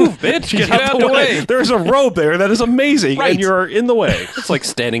 Move, bitch! Get out the way! There's a robe there that is amazing, Right. and you're in the way." It's like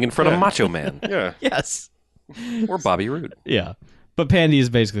standing in front of Macho Man Yeah, Yes. or Bobby Roode. Yeah, but Pandy is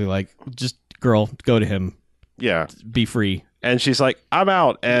basically like, "Just girl, go to him, yeah. be free." And she's like, "I'm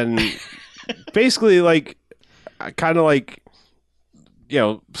out," and basically, like, kind of like,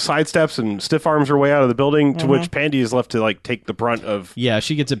 sidesteps and stiff arms her way out of the building. To which Pandy is left to like take the brunt of. Yeah,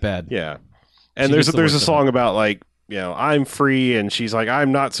 she gets it bad. Yeah, and She there's gets the a worst of song about like, I'm free, and she's like,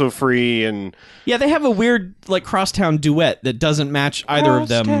 I'm not so free, and Yeah, they have a weird like crosstown duet that doesn't match either of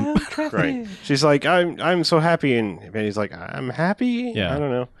them. right. She's like, I'm so happy, and Pandy's like, I'm happy. Yeah. I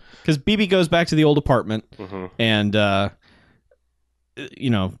don't know. Because BB goes back to the old apartment, and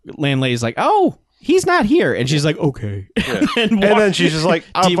landlady's like, "Oh, he's not here," and she's like, "Okay," And then she's just like,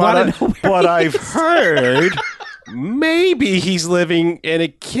 Do you wanna know where but he I've heard maybe he's living in a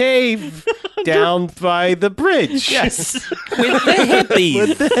cave down by the bridge. yes, With the hippies.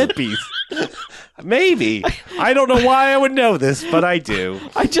 With the hippies. Maybe. I don't know why I would know this, but I do.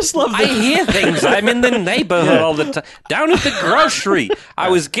 I just love I that. hear things. I'm in the neighborhood all the time. Down at the grocery, I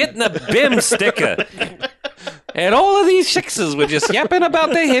was getting a BIM sticker. And all of these shiksas were just yapping about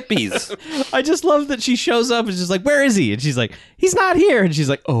the hippies. I just love that she shows up and she's like, "Where is he?" And she's like, "He's not here." And she's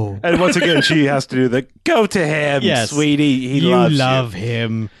like, "Oh, And once again, she has to do the go to him, yes, sweetie. He you loves love you.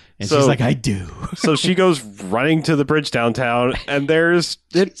 him." And So- she's like, "I do." So she goes running to the bridge downtown, and there's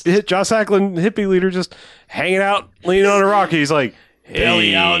Joss Ackland, hippie leader, just hanging out, leaning on a rock. He's like,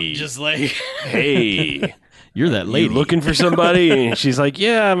 hey, just like hey, you're that you lady. looking for somebody? And she's like,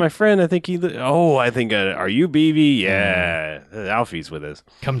 yeah, my friend. I think are you BB? Yeah, Alfie's with us.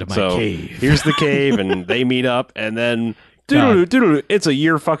 Come to my So cave. here's the cave, and they meet up, and then doodle doodle. It's a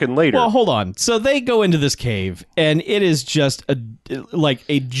year fucking later. Well, hold on. So they go into this cave, and it is just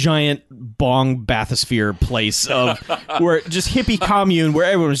a giant bong bathysphere place of where just hippie commune where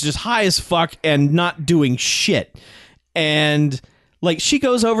everyone's just high as fuck and not doing shit. And like she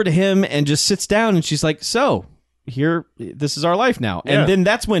goes over to him and just sits down, and she's like, "So here, this is our life now." And then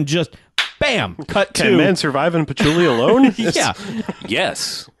that's when just bam, cut to Can men survive in patchouli alone? yeah.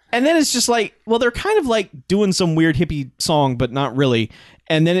 Yes. And then it's just like, well, they're kind of like doing some weird hippie song, but not really.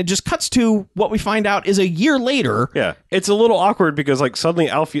 And then it just cuts to what we find out is a year later. Yeah, it's a little awkward because like suddenly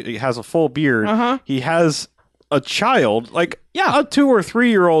Alfie has a full beard. He has a child, like a 2 or 3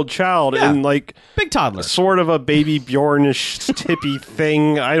 year old child, Yeah. and like Big toddler. sort of a baby Bjornish tippy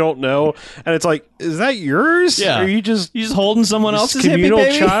thing. I don't know. And it's like, is that yours? Yeah. Are you just You just holding someone This else's hippie communal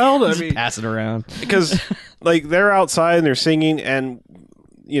baby? child? I Just mean- pass it around. because like they're outside and they're singing and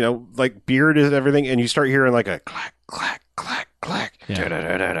like beard is everything, and you start hearing like a clack clack clack clack.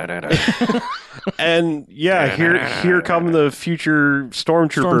 And here come the future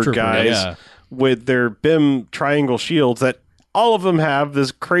stormtrooper guys yeah. with their BIM triangle shields that all of them have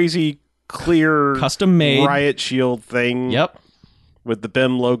this crazy clear Custom made. riot shield thing Yep. with the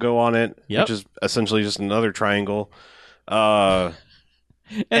BIM logo on it, Yep. which is essentially just another triangle. And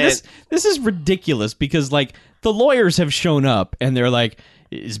this is ridiculous because like the lawyers have shown up and they're like,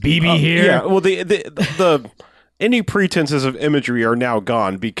 "Is BB here?" Yeah, well, the any pretenses of imagery are now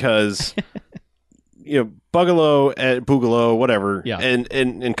gone because Boogaloo and Boogaloo, whatever, Yeah.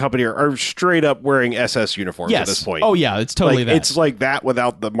 and company are straight up wearing SS uniforms Yes. at this point. Oh yeah, it's totally like, that. It's like that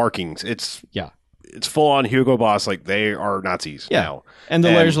without the markings. It's full on Hugo Boss. Like they are Nazis now. And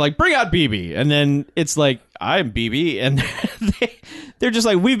the lawyers are like, "Bring out BB," and then it's like, "I'm BB," and they're just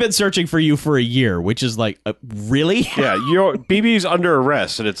like, "We've been searching for you for a year," which is like, really? Yeah, BB's under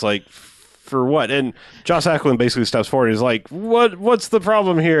arrest, and it's like, for what? And Joss Ackland basically steps forward and is like, what's the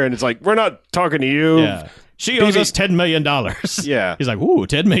problem here? And it's like, we're not talking to you. Yeah. She owes BB us $10 million. Yeah. He's like, "Ooh,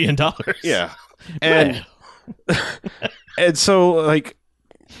 $10 million." Yeah. And and so like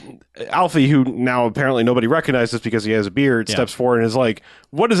Alfie, who now apparently nobody recognizes because he has a beard, steps forward and is like,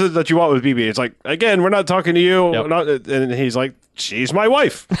 "What is it that you want with BB?" It's like, again, we're not talking to you. Yep. And he's like, "She's my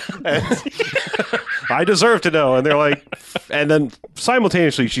wife. And I deserve to know." And they're like, and then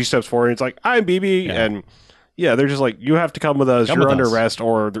simultaneously she steps forward and it's like, "I'm BB." Yeah. And they're just like, "You have to come with us. Come You're with under us." arrest,"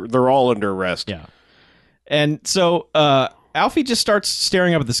 or they're all under arrest. Yeah. And so Alfie just starts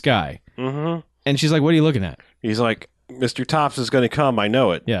staring up at the sky. Mm-hmm. And she's like, "What are you looking at?" He's like, "Mr. Tops is going to come. I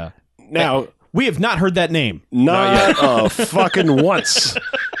know it." Yeah. Now, We have not heard that name. not fucking once.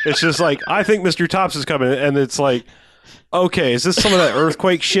 It's just like, I think Mr. Tops is coming, and it's like, okay, is this some of that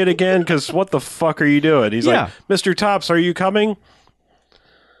earthquake shit again? Because what the fuck are you doing? He's like, "Mr. Tops, are you coming?"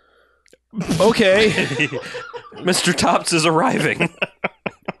 Okay. Mr. Tops is arriving.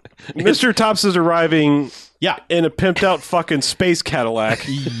 Mr. Tops is arriving Yeah. in a pimped out fucking space Cadillac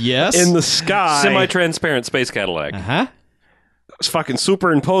Yes. in the sky. Semi-transparent space Cadillac. Uh-huh. It's fucking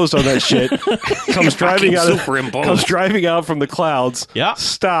superimposed on that shit. Comes driving out superimposed. comes driving out from the clouds. Yeah.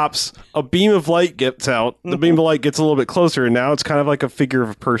 Stops. A beam of light gets out. The beam of light gets a little bit closer, and now it's kind of like a figure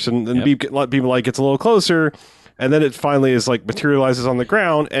of a person. Then the beam of light gets a little closer, and then it finally is like materializes on the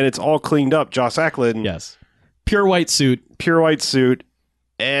ground, and it's all cleaned up. Joss Ackland, Yes. Pure white suit. pure white suit,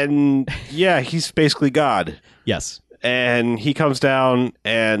 and he's basically God. Yes. And he comes down,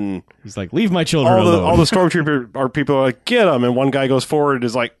 and He's like, "Leave my children all alone." the stormtrooper people are like, "Get him!" And one guy goes forward and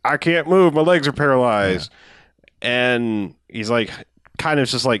is like, "I can't move, my legs are paralyzed." And he's like, kind of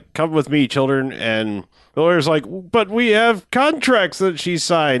just like, "Come with me, children." And the lawyer's like, "But we have contracts that she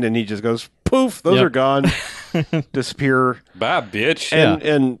signed," and he just goes, "Poof, those Yep. are gone, disappear." Bye, bitch.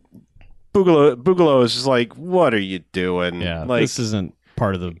 And Boogaloo is just like, "What are you doing?" yeah. like This isn't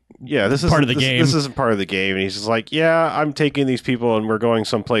part of the... this part isn't of the game. This isn't part of the game. And he's just like, "Yeah, I'm taking these people and we're going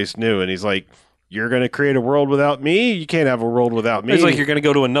someplace new." And he's like, "You're going to create a world without me? You can't have a world without me." He's like, "You're going to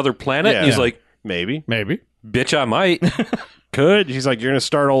go to another planet?" Yeah. He's like, "Maybe, Maybe. "Bitch, I might." could." He's like, "You're going to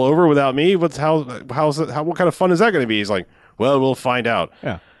start all over without me? What kind of fun is that going to be?" He's like, "Well, we'll find out."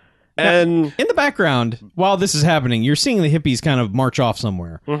 Yeah. And In the background, while this is happening, you're seeing the hippies kind of march off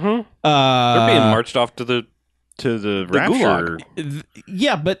somewhere. Mhm. They're being marched off to the to the The rapture. gulag.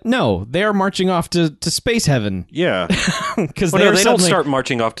 Yeah, but no, they are marching off to space heaven Yeah. because Well, no, they don't start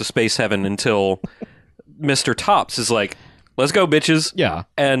marching off to space heaven until Mr. Tops is like, "Let's go, bitches." Yeah,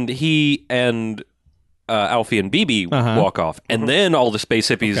 And he and Alfie and BB walk off. And then all the space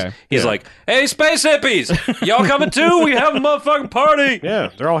hippies, Okay. he's like, "Hey, space hippies, y'all coming too? We have a motherfucking party." Yeah.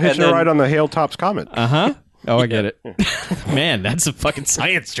 They're all hitching And then- a ride on the Hail Tops Comet. Oh, I get it. Man, that's a fucking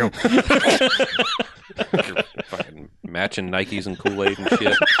science joke. Fucking matching Nikes and Kool-Aid and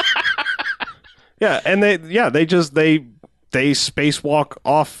shit. Yeah, and they spacewalk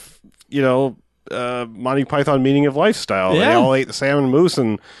off, Monty Python Meaning of Lifestyle. Yeah. They all ate the salmon mousse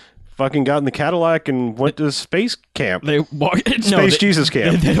and fucking got in the Cadillac and went to space camp. They walk. Space Jesus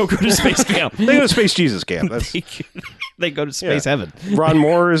camp. They don't go to space camp. They go to Space Jesus camp. That's They go to space heaven.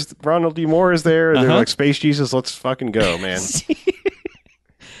 Ronald D. Moore is there. And They're Uh-huh. like, Space Jesus, let's fucking go, man.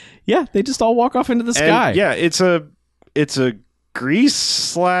 Yeah, they just all walk off into the And, sky. yeah, it's a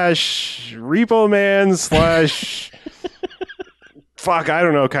Grease / Repo Man / fuck, I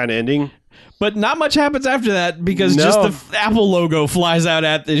don't know, kind of ending. But not much happens after that because No. just the Apple logo flies out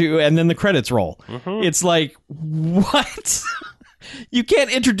at you, and then the credits roll. Mm-hmm. It's like, what? You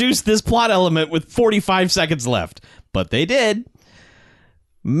can't introduce this plot element with 45 seconds left, but they did.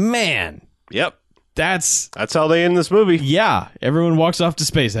 Man, Yep, that's that's how they end this movie. yeah. Everyone walks off to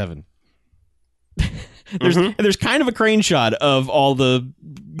space heaven. There's kind of a crane shot of all the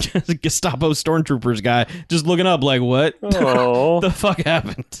Gestapo stormtroopers guy just looking up like, what Oh, the fuck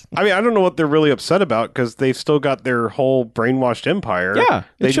happened? I mean, I don't know what they're really upset about because they've still got their whole brainwashed empire. Yeah, it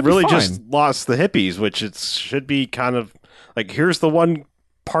they should be really fine. just lost the hippies, which it should be kind of like, here's the one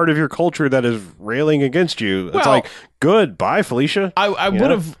part of your culture that is railing against you. It's Well- like, good, bye, Felicia. I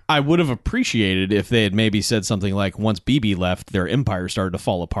Yeah. would have appreciated if they had maybe said something like, once BB left, their empire started to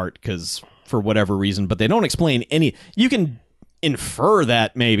fall apart because for whatever reason, but they don't explain any. You can infer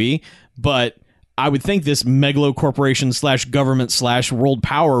that maybe, but I would think this megalo corporation / government / world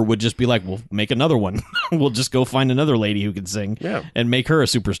power would just be like, we'll make another one. We'll just go find another lady who can sing Yeah. and make her a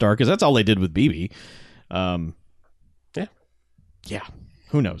superstar because that's all they did with BB. Yeah. Yeah.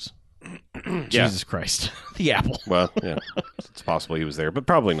 Who knows? Jesus Christ. The apple. Well, yeah, it's possible he was there, but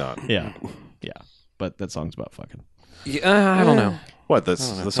probably not. Yeah. Yeah. But that song's about fucking. Yeah, I don't know. What, the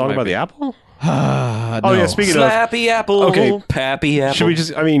song might about be- the apple? Oh, yeah, speaking of, Slappy apple. Okay. Pappy apple. should we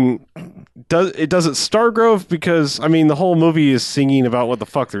just, I mean, does it Stargrove? Because, I mean, the whole movie is singing about what the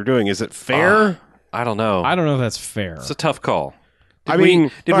fuck they're doing. Is it fair? I don't know. I don't know if that's fair. It's a tough call. I mean,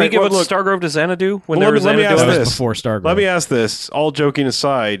 Did all we right, give well, it look, Stargrove to Xanadu when Well, there was let me Xanadu? ask that was this. before Stargrove. Let me ask this, all joking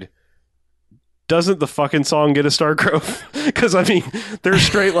aside, doesn't the fucking song get a Stargrove? Because, I mean, they're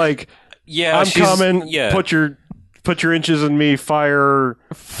straight like, Yeah, I'm she's- coming, Yeah, put your inches in me, fire.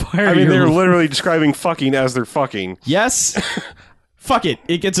 Fire I mean, your- they're literally describing fucking as they're fucking. Yes. Fuck it.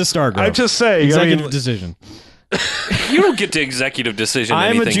 It gets a Stargrove. I'm just saying. Executive I mean, decision. you don't get to executive decision.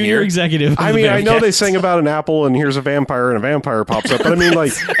 I'm a anything junior here. executive. Of I the mean, I know they Bearcats. sang about an apple and here's a vampire and a vampire pops up, but I mean,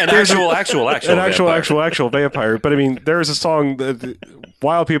 like, An there's actual an vampire. actual vampire. But I mean, there is a song that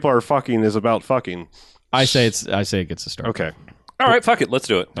While People Are Fucking is about fucking. I say it gets a Stargrove. Okay. All right, fuck it. Let's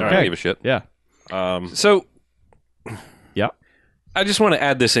do it. I don't give a shit. Yeah. So Yeah. I just want to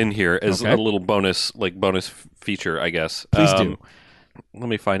add this in here as Okay. a little bonus feature, I guess. Please do. Let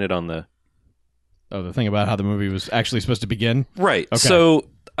me find it on the Oh, the thing about how the movie was actually supposed to begin. right. Okay. So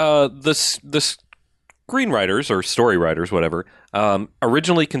the screenwriters or story writers, whatever,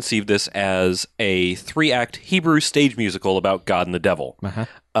 originally conceived this as a 3-act Hebrew stage musical about God and the devil. Uh-huh.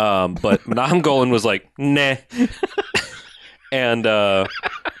 But Menachem Golan was like, nah. and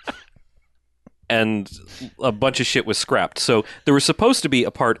a bunch of shit was scrapped. So there was supposed to be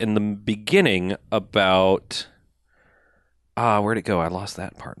a part in the beginning about where'd it go? I lost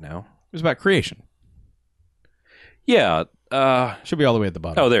that part now. It was about creation. Yeah. Should be all the way at the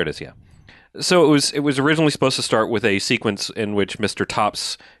bottom. Oh, there it is. Yeah. So it was originally supposed to start with a sequence in which Mr.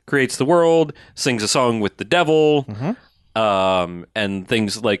 Tops creates the world, sings a song with the devil, and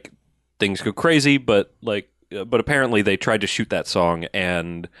things go crazy. But apparently they tried to shoot that song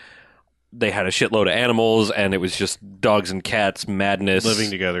and they had a shitload of animals, and it was just dogs and cats madness Living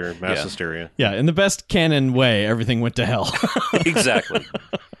together, mass Yeah. hysteria. Yeah, in the best canon way, everything went to hell. Exactly.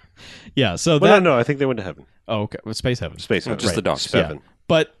 Yeah, so Well, that. no, I think they went to heaven. Oh, okay. Well, Space Heaven. Space Heaven. Just the dogs. Seven.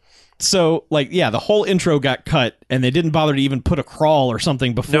 But so, the whole intro got cut, and they didn't bother to even put a crawl or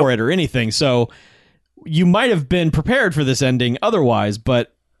something before Nope. it or anything. So you might have been prepared for this ending otherwise,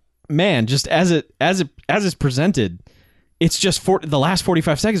 but man, just as it's presented, it's just the last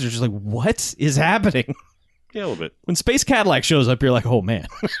 45 seconds are just like, what is happening? Yeah, a little bit. When Space Cadillac shows up, you're like, oh man.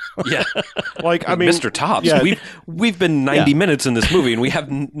 Yeah. Like, I mean, Mr. Tops. yeah. We've been 90 minutes in this movie, and we have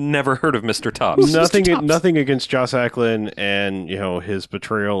never heard of Mr. Tops. nothing against Joss Ackland and his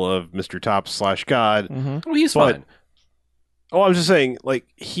portrayal of Mr. Tops / God. Well, he's But- fine. Oh, I'm just saying, like,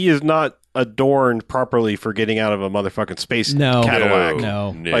 he is not adorned properly for getting out of a motherfucking space No. Cadillac.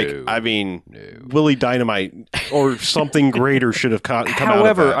 No. Like, I mean, Willie Dynamite or something greater should have come out of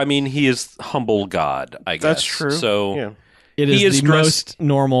However, that. I mean, he is humble God, I guess. That's true. So Yeah. It He is is the dressed- most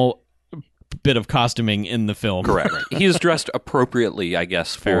normal bit of costuming in the film. Correct. He is dressed appropriately, I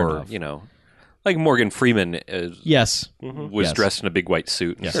guess, Fair for, enough. like Morgan Freeman Yes. was Yes. dressed in a big white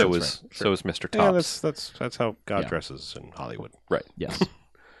suit. Yes, so that's was Mr. Yeah, Tops. that's how God Yeah. dresses in Hollywood. Right. Yes.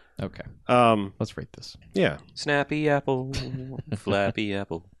 Okay. Let's rate this. Yeah. Snappy apple, flappy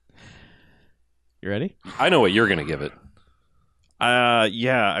apple. You ready? I know what you're going to give it.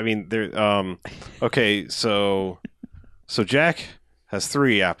 Yeah. I mean, there. Okay, so Jack has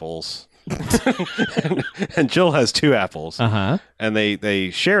 3 apples, and Jill has 2 apples, Uh-huh. and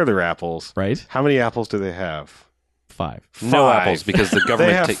they share their apples. Right. How many apples do they have? 5. No 5. apples because the They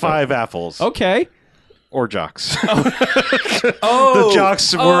government have takes 5 apples. Okay. Or jocks. Oh, The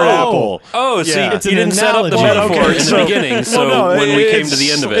jocks were an apple. Oh, see, Yeah. It's you an didn't set up the analogy. metaphor Okay, in the so- beginning, so Well, no, when we came it's- to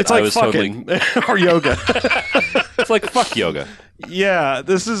the end of it, it's like I was totally... fucking or yoga. It's like, fuck yoga. Yeah,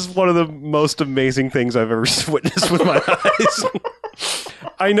 this is one of the most amazing things I've ever witnessed with my eyes.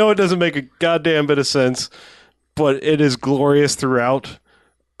 I know it doesn't make a goddamn bit of sense, but it is glorious throughout.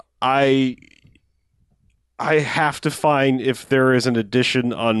 I have to find if there is an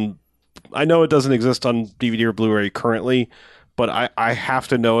edition on. I know it doesn't exist on DVD or Blu-ray currently, but I have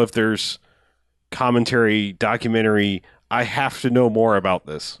to know if there's commentary, documentary. I have to know more about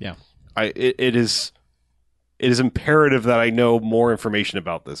this. Yeah. It is imperative that I know more information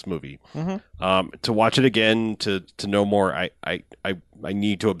about this movie. To watch it again, to know more, I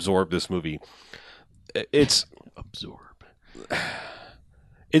need to absorb this movie. It's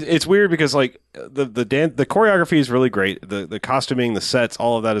it's weird because like the choreography is really great. The costuming, the sets,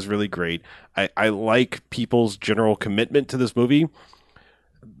 all of that is really great. I like people's general commitment to this movie.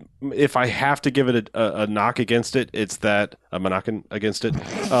 If I have to give it a knock against it, it's that I'm knocking against it.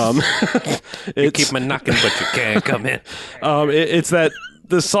 You keep me knocking, but you can't come in. It's that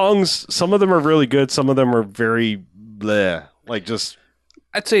the songs, some of them are really good, some of them are very bleh. Like just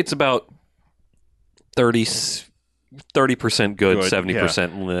I'd say it's about 30% good,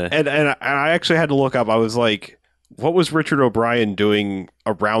 70% meh. and I actually had to look up. I was like, what was Richard O'Brien doing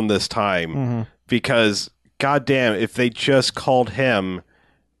around this time? Because goddamn, if they just called him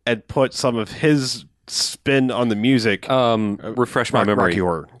and put some of his spin on the music. Refresh my memory. Rocky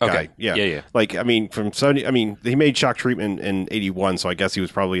Horror guy. Okay. Yeah. Yeah. Like, I mean, from 70, I mean, he made Shock Treatment in 81, so I guess he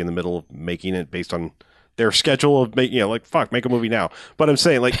was probably in the middle of making it based on their schedule of making, like, fuck, make a movie now. But I'm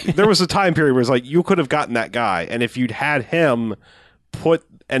saying, like, there was a time period where it's like, you could have gotten that guy, and if you'd had him put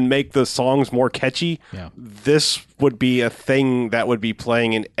and make the songs more catchy, this would be a thing that would be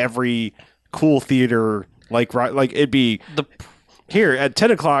playing in every cool theater, like it'd be... Here at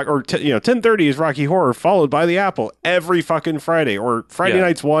 10 o'clock or 10:30 is Rocky Horror, followed by The Apple every fucking Friday, or Friday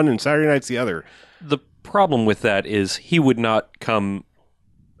night's one and Saturday night's the other. The problem with that is he would not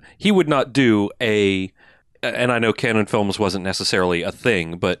do a, and I know Canon Films wasn't necessarily a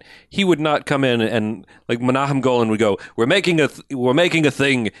thing, but he would not come in and like Menahem Golan would go, we're making a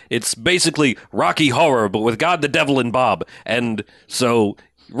thing. It's basically Rocky Horror, but with God, the Devil, and Bob, and so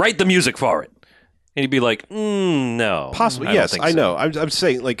write the music for it. And he'd be like, no. Possibly, yes, I know. I'm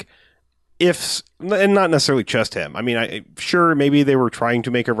saying, like, if, and not necessarily just him. I mean, sure, maybe they were trying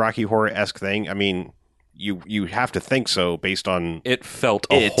to make a Rocky Horror-esque thing. I mean, you have to think so based on... It felt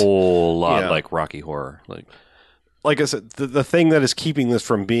a whole lot Yeah. like Rocky Horror. Like I said, the thing that is keeping this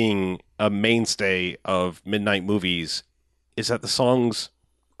from being a mainstay of midnight movies is that the songs,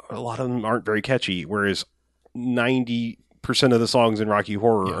 a lot of them aren't very catchy, whereas 90% of the songs in Rocky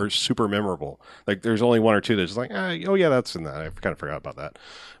Horror are super memorable. Like, there's only one or two that's like, oh yeah, that's in that. I kind of forgot about that.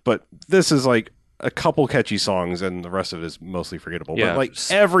 But this is like a couple catchy songs, and the rest of it is mostly forgettable. Yeah. But like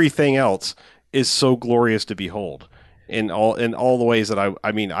everything else is so glorious to behold in all the ways that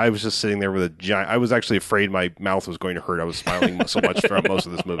I mean, I was just sitting there with a giant. I was actually afraid my mouth was going to hurt. I was smiling so much throughout most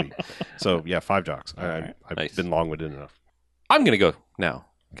of this movie. So yeah, 5 jocks. I've Nice. been long-winded enough. I'm going to go now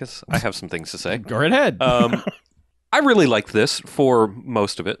because I have some things to say. Go right ahead. I really liked this for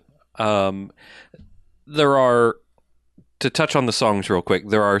most of it. There are, to touch on the songs real quick,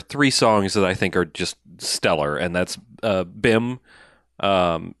 there are 3 songs that I think are just stellar, and that's BIM,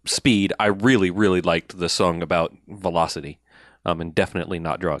 Speed. I really, really liked the song about velocity, and definitely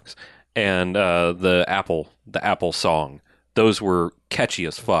not drugs. And the Apple song. Those were catchy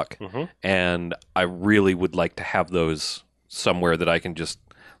as fuck, and I really would like to have those somewhere that I can just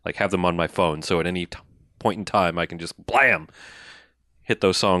like have them on my phone, so at any point in time I can just blam hit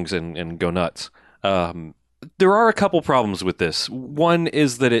those songs and go nuts. There are a couple problems with this. One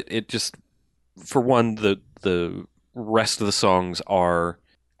is that it just, for one, the rest of the songs are,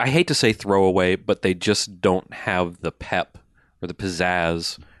 I hate to say throwaway, but they just don't have the pep or the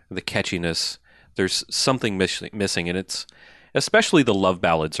pizzazz or the catchiness. There's something missing, and especially the love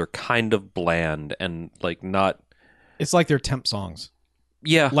ballads are kind of bland and like not. It's like they're temp songs.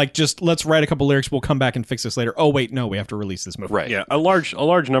 Yeah, Like, just let's write a couple lyrics. We'll come back and fix this later. Oh wait, no, we have to release this movie. right. Yeah, a large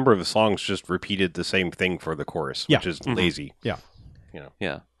number of the songs just repeated the same thing for the chorus, Yeah. which is lazy. Yeah.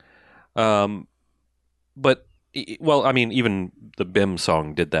 Yeah. But well, I mean, even the Bim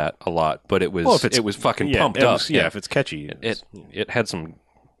song did that a lot, but it was Well, if it's- it was fucking Yeah, pumped it up. was- yeah, if it's catchy, It had some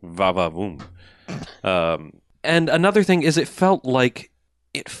va va voom. And another thing is, it felt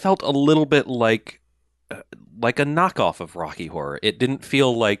a little bit like a knockoff of Rocky Horror. It didn't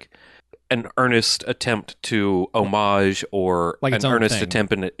feel like an earnest attempt to homage or Like an its own earnest thing.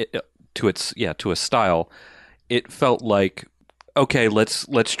 attempt to a style. It felt like, okay, let's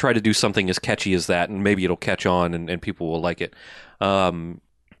try to do something as catchy as that, and maybe it'll catch on and people will like it.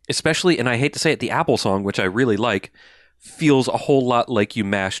 Especially, and I hate to say it, the Apple song, which I really like, feels a whole lot like you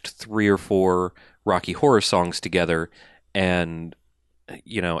mashed 3 or 4 Rocky Horror songs together and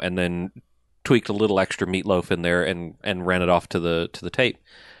then tweaked a little extra Meatloaf in there and ran it off to the tape.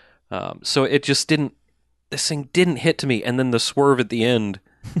 So it just didn't. This thing didn't hit to me, and then the swerve at the end.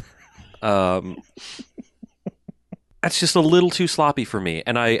 That's just a little too sloppy for me,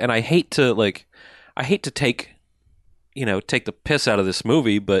 and I hate to take the piss out of this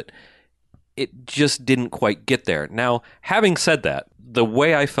movie, but it just didn't quite get there. Now, having said that, the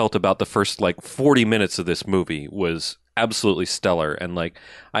way I felt about the first 40 minutes of this movie was absolutely stellar, and I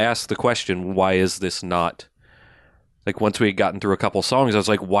asked the question, why is this not once we had gotten through a couple songs, I was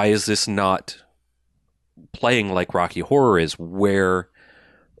like, why is this not playing like Rocky Horror is? Where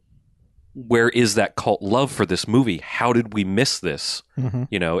is that cult love for this movie? How did we miss this?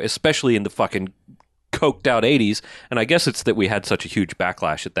 Especially in the fucking coked out 80s. And I guess it's that we had such a huge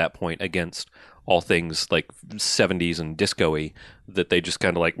backlash at that point against all things 70s and disco-y that they just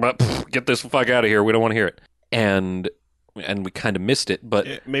kind of get this fuck out of here. We don't want to hear it. And we kind of missed it.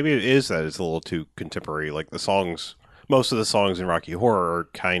 But maybe it is that it's a little too contemporary. Like the songs, most of the songs in Rocky Horror are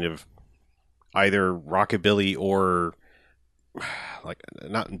kind of either rockabilly or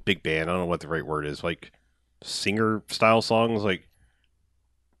not big band. I don't know what the right word is. Singer style songs,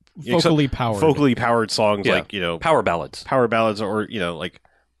 Vocally powered. vocally powered songs, Yeah. Power ballads. power ballads, or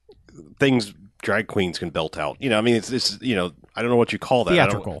things drag queens can belt out. I mean, it's I don't know what you call that.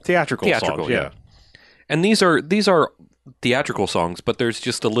 Theatrical. Theatrical songs. Yeah. And these are theatrical songs, but there's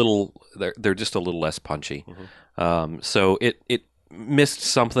just a little they're just a little less punchy. So it missed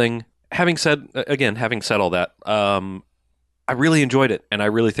something. Having said all that, I really enjoyed it, and I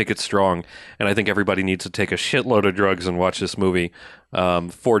really think it's strong, and I think everybody needs to take a shitload of drugs and watch this movie.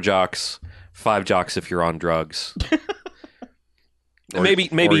 4 jocks, 5 jocks if you're on drugs. Or maybe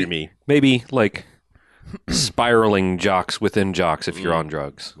me. spiraling jocks within jocks if you're on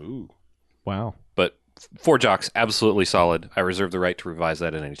drugs. Ooh. Wow. But 4 jocks, absolutely solid. I reserve the right to revise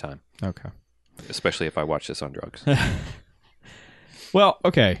that at any time, Okay. especially if I watch this on drugs. Well,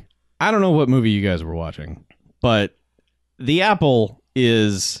 okay. I don't know what movie you guys were watching, but The Apple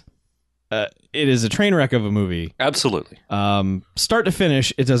is it is a train wreck of a movie. Absolutely. Start to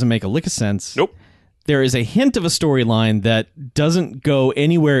finish, it doesn't make a lick of sense. Nope. There is a hint of a storyline that doesn't go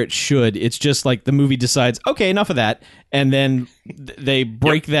anywhere it should. It's just like the movie decides, okay, enough of that, and then they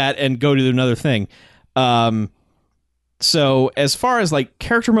break that and go to another thing. So as far as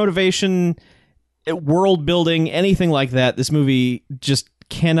character motivation, world building, anything like that, this movie just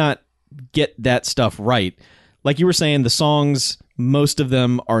cannot get that stuff right. Like you were saying, the songs, most of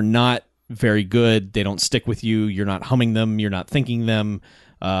them are not very good. They don't stick with you. You're not humming them. You're not thinking them.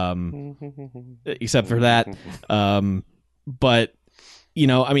 Except for that. But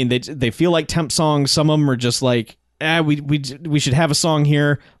I mean, they feel like temp songs. Some of them are just we should have a song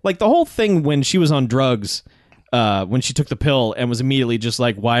here. Like the whole thing when she was on drugs, when she took the pill and was immediately just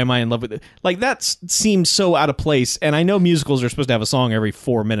why am I in love with it? That seemed so out of place. And I know musicals are supposed to have a song every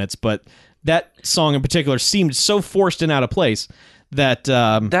 4 minutes, but that song in particular seemed so forced and out of place that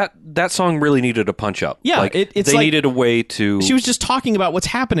that song really needed a punch up. Yeah, they needed a way to. She was just talking about what's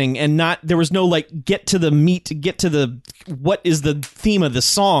happening, and there was no get to the meat, get to the what is the theme of the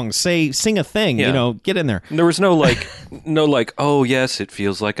song. Sing a thing, get in there. And there was no oh yes, it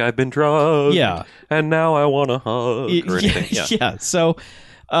feels like I've been drugged. Yeah, and now I want to hug or anything. Yeah. So,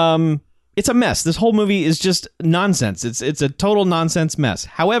 it's a mess. This whole movie is just nonsense. It's a total nonsense mess.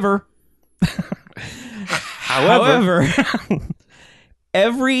 However,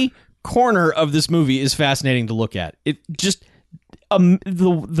 every corner of this movie is fascinating to look at. It just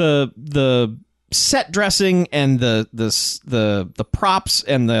the set dressing and the props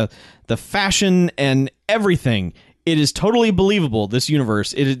and the fashion and everything It is totally believable, this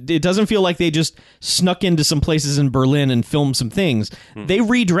universe. It doesn't feel like they just snuck into some places in Berlin and filmed some things. They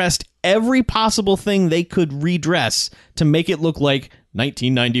redressed every possible thing they could redress to make it look like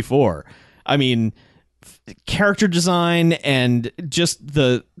 1994. I mean, character design and just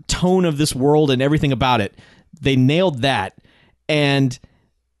the tone of this world and everything about it. They nailed that. And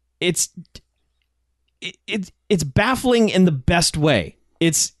it's baffling in the best way.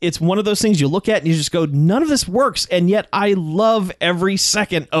 It's one of those things you look at and you just go, none of this works, and yet I love every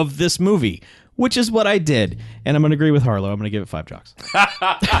second of this movie, which is what I did. And I'm going to agree with Harlow. I'm going to give it 5 jocks.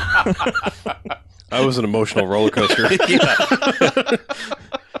 That was an emotional roller coaster.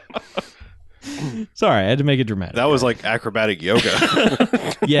 Sorry, I had to make it dramatic. That was like acrobatic yoga.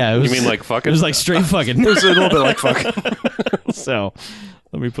 Yeah, it was, You mean like fucking? it was like straight fucking. It was a little bit like fucking. So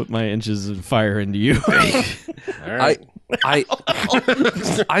let me put my inches of fire into you. All right.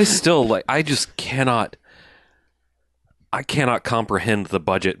 I still like. I just cannot. I cannot comprehend the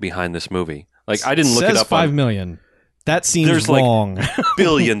budget behind this movie. Like I didn't look Says it up. $5 on million. That seems There's, like, wrong.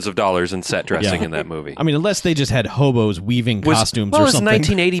 billions of dollars in set dressing Yeah. in that movie. I mean, unless they just had hobos weaving costumes well, or it was something.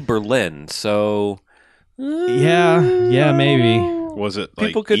 1980 Berlin, so Yeah, maybe. Was it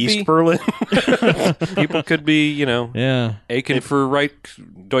People like could East be- Berlin? people could be, Yeah. aching for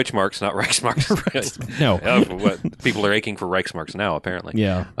Deutschmarks, not Reichsmarks. No. People are aching for Reichsmarks now, apparently.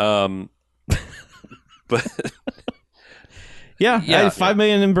 Yeah. But Yeah. Yeah. 5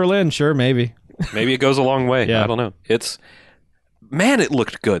 million in Berlin. Sure, maybe. maybe it goes a long way. Yeah. I don't know. It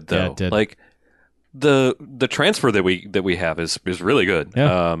looked good though. Yeah, it did. Like the transfer that we have is really good.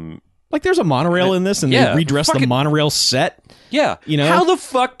 Yeah. Like there's a monorail in this, and Yeah, they redressed the fucking- monorail set. Yeah. You know? How the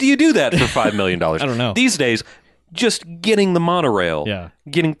fuck do you do that for $5 million? I don't know. These days, just getting the monorail, Yeah.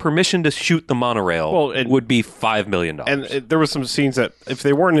 getting permission to shoot the monorail Well, and- would be $5 million. And there was some scenes that, if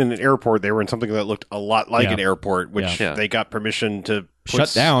they weren't in an airport, they were in something that looked a lot like Yeah. an airport, which Yeah. they got permission to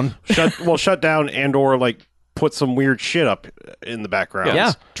Shut down. shut down, and or like put some weird shit up in the background.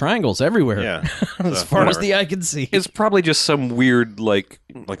 Yeah. Triangles everywhere. yeah. As So, far as whatever. the eye can see. it's probably just some weird, like,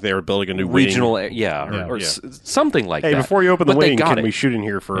 like they were building a new regional, wing. or Yeah. something like Hey, that. before you open the But they wing, got can it. we shoot in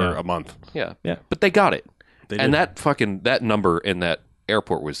here for Yeah. a month? Yeah. Yeah. But they got it. They And did. that number in that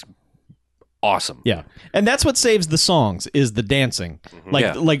airport was awesome. Yeah. And that's what saves the songs is the dancing. Like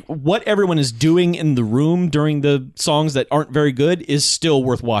Yeah. like what everyone is doing in the room during the songs that aren't very good is still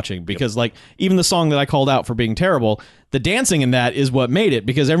worth watching because like even the song that I called out for being terrible, the dancing in that is what made it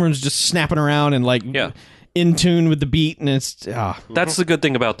because everyone's just snapping around and like Yeah. in tune with the beat and it's That's the good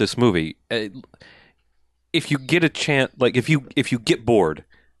thing about this movie. If you get a chance, like if you get bored,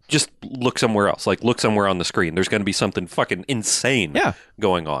 just look somewhere else. Like look somewhere on the screen. There's going to be something fucking insane Yeah.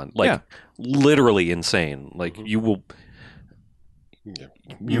 going on. Like Yeah. literally insane. Like you will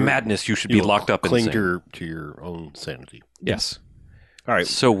madness. You should be You'll locked up. Cling insane. to your own sanity. Yes. All right.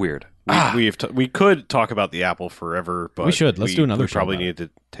 So weird. We could talk about the Apple forever, but We should. Let's do another We show probably about need to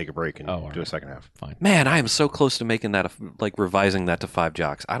take a break and do a second half. fine. Man, I am so close to making that like revising that to 5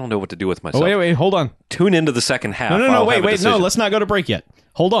 jocks. I don't know what to do with myself. Oh wait, hold on. Tune into the second half. No, I'll wait, have a no, decision. let's not go to break yet.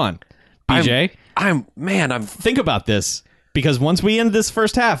 Hold on. BJ, I'm think about this because once we end this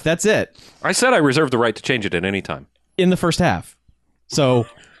first half, that's it. I said I reserve the right to change it at any time. In the first half. So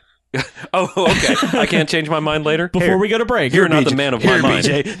Oh, okay. I can't change my mind later. before we go to break, You're not the man of my mind.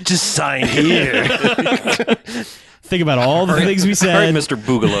 just sign here. think about all the things we All said. right, Mr.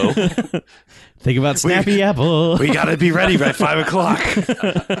 Boogaloo. Think about Snappy Apple. We got to be ready by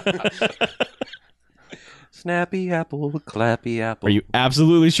 5:00. Snappy apple, clappy apple. Are you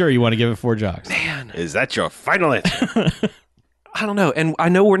absolutely sure you want to give it 4 jocks? Is that your final answer? I don't know. And I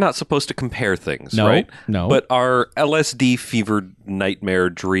know we're not supposed to compare things, No, right? no. But our LSD fevered nightmare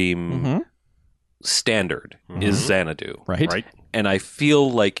dream standard is Xanadu. Right? Right? And I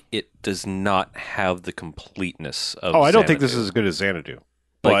feel like it does not have the completeness of Oh, I don't think this Xanadu. is as good as Xanadu.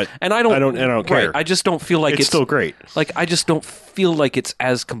 Like, But and I don't care. Right, I just don't feel like it's still great. like I just don't feel like it's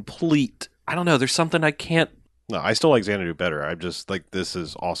as complete. I don't know. There's something I can't. No, I still like Xanadu better. I'm just like, this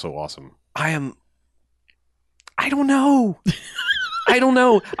is also awesome. I don't know. I don't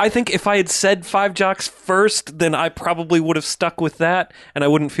know. I think if I had said 5 jocks first, then I probably would have stuck with that, and I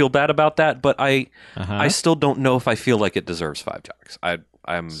wouldn't feel bad about that. But I still don't know if I feel like it deserves 5 jocks.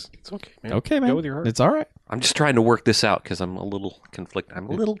 I'm It's okay, man. Okay, man. Go with your heart. It's all right. I'm just trying to work this out because I'm a little conflicted. I'm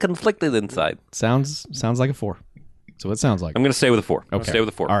a little conflicted inside. Sounds like a 4. So it sounds like. I'm going to stay with a 4. Okay. Stay with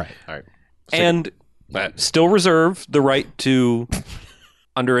a 4. All right. All right. And still reserve the right to,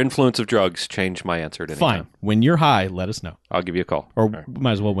 under influence of drugs, change my answer at any Fine. time. When you're high, let us know. I'll give you a call. Or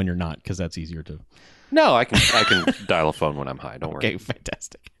might as well when you're not because that's easier to. No, I can dial a phone when I'm high. Don't worry. Okay,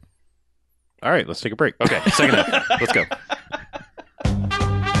 fantastic. All right, let's take a break. Okay, second half. Let's go.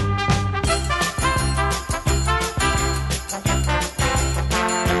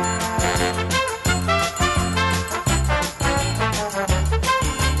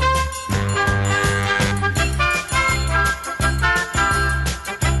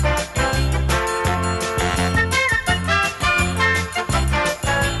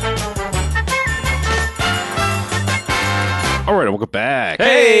 All right, welcome back.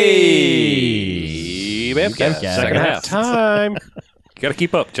 Hey, Bamcast. Second half. Time. You got to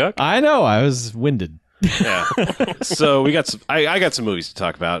keep up, Chuck. I know. I was winded. Yeah. So we got some. I got some movies to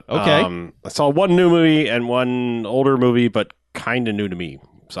talk about. Okay. I saw one new movie and one older movie, but kind of new to me.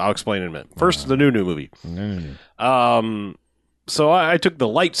 So I'll explain in a minute. First, the new movie. So I took the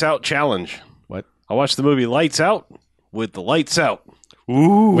Lights Out challenge. What? I watched the movie Lights Out with the lights out.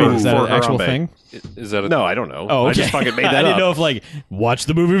 Ooh. Wait, is that for an actual Harambe. thing? Is that a... No, I don't know. Oh, okay. I just fucking made that I up. didn't know if, like, watch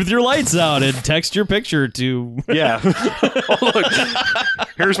the movie with your lights out and text your picture to... Yeah. Oh, look.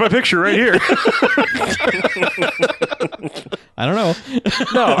 Here's my picture right here. I don't know.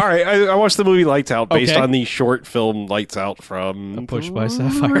 No, all right. I watched the movie Lights Out based Okay. on the short film Lights Out from Push by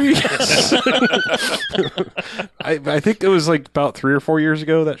Sapphire. I think it was like about 3 or 4 years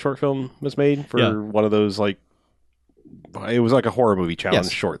ago that short film was made for Yeah. one of those like it was like a horror movie challenge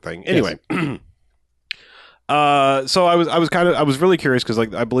Yes. short thing. Anyway, so I was really curious because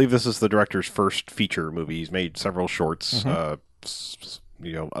like I believe this is the director's first feature movie. He's made several shorts, of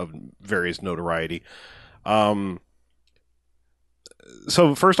various notoriety.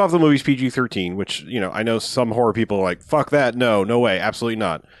 So first off, the movie's PG-13, which I know some horror people are like, fuck that, no way, absolutely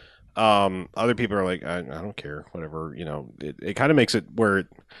not. Other people are like, I don't care, whatever. It kind of makes it where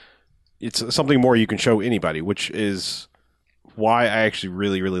it's something more you can show anybody, which is why I actually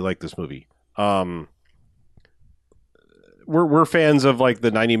really, really like this movie. We're fans of like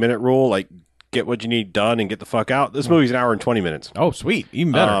the 90-minute rule, like get what you need done and get the fuck out. This movie's an hour and 20 minutes. Oh, sweet.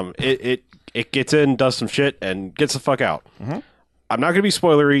 Even better. It gets in, does some shit, and gets the fuck out. Mm-hmm. I'm not going to be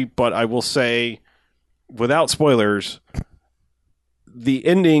spoilery, but I will say, without spoilers, the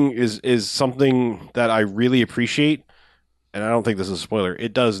ending is something that I really appreciate, and I don't think this is a spoiler.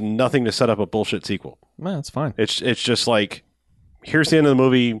 It does nothing to set up a bullshit sequel. Man, that's fine. It's just like, here's the end of the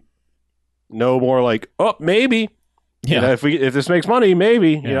movie. No more like, oh, maybe. Yeah. If this makes money,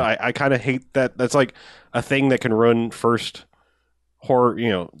 maybe. Yeah. I kind of hate that. That's like a thing that can ruin first horror.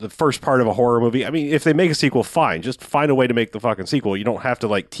 The first part of a horror movie. I mean, if they make a sequel, fine. Just find a way to make the fucking sequel. You don't have to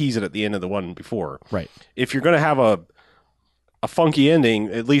like tease it at the end of the one before. Right. If you're gonna have a funky ending,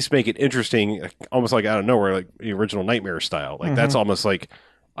 at least make it interesting, almost like out of nowhere, like the original Nightmare style. Like that's almost like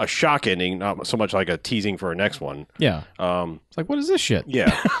a shock ending, not so much like a teasing for a next one. Yeah. It's like, what is this shit?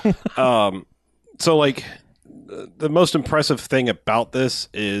 Yeah. So like the most impressive thing about this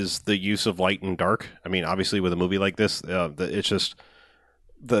is the use of light and dark. I mean, obviously with a movie like this, it's just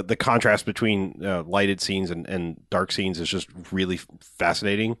the contrast between lighted scenes and dark scenes is just really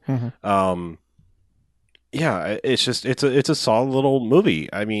fascinating. Mm-hmm. Yeah, it's a solid little movie.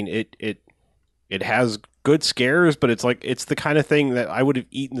 I mean, it has good scares, but it's the kind of thing that I would have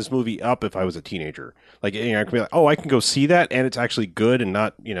eaten this movie up if I was a teenager. Like, I could be like, oh, I can go see that, and it's actually good and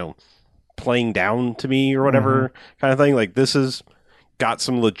not, playing down to me or whatever kind of thing. Like, this has got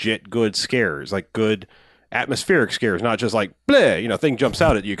some legit good scares, like good atmospheric scares, not just like bleh, thing jumps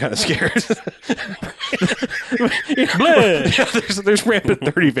out at you kind of scares. Bleh. Yeah, there's rampant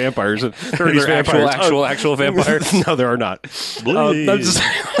 30 vampires and 30 They're vampires. actual vampires. No, there are not. I'm just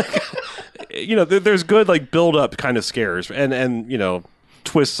there's good like build up kind of scares and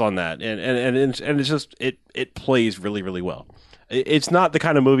twists on that and it's just it plays really, really well. It's not the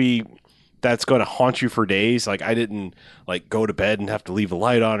kind of movie that's going to haunt you for days. Like, I didn't like go to bed and have to leave the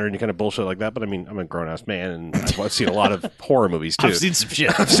light on or any kind of bullshit like that. But I mean, I'm a grown ass man and I've seen a lot of horror movies too. I've seen some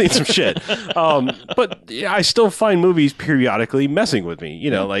shit. I've seen some shit. But yeah, I still find movies periodically messing with me.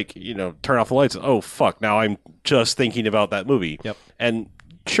 Turn off the lights. Oh fuck! Now I'm just thinking about that movie. Yep. And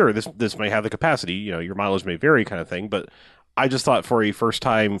sure, this may have the capacity. Your mileage may vary, kind of thing. But I just thought for a first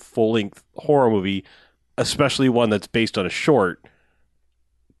time full length horror movie, especially one that's based on a short,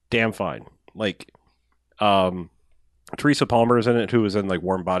 damn fine. Like, Teresa Palmer is in it, who was in like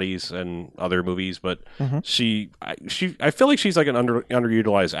Warm Bodies and other movies, but I feel like she's like an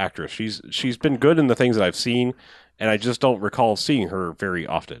underutilized actress. She's been good in the things that I've seen, and I just don't recall seeing her very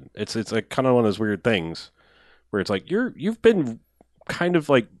often. It's like kind of one of those weird things where it's like you've been kind of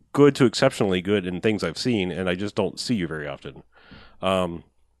like good to exceptionally good in things I've seen, and I just don't see you very often.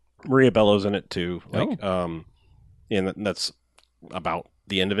 Maria Bello's in it too, like, and that's about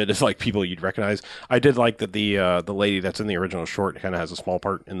the end of it is like people you'd recognize. I did like that the lady that's in the original short kind of has a small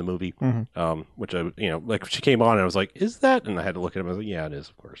part in the movie, which like she came on and I was like, is that? And I had to look at him. I was like, yeah, it is,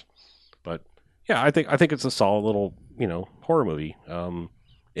 of course. But yeah, I think it's a solid little horror movie.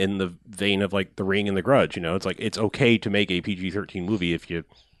 In the vein of like The Ring and The Grudge, it's like it's okay to make a PG-13 movie if you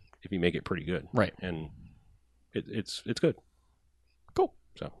make it pretty good, Right. And it's good. Cool.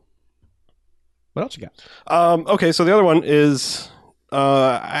 So, what else you got? Okay, so the other one is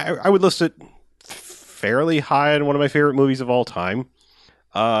I would list it fairly high in one of my favorite movies of all time.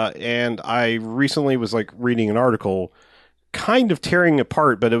 And I recently was like reading an article, kind of tearing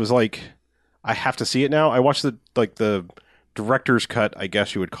apart, but it was like I have to see it now. I watched the director's cut, I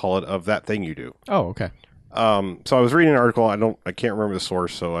guess you would call it, of That Thing You Do. Oh, okay. So I was reading an article. I can't remember the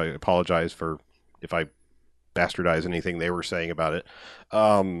source, so I apologize for if I bastardize anything they were saying about it.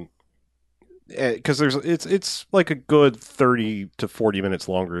 Because it's like a good 30 to 40 minutes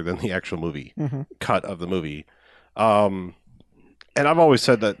longer than the actual movie cut of the movie. And I've always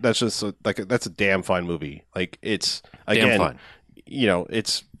said that that's just that's a damn fine movie. Like it's again, fine.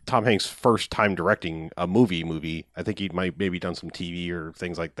 It's Tom Hanks' first time directing a movie. I think he might maybe done some TV or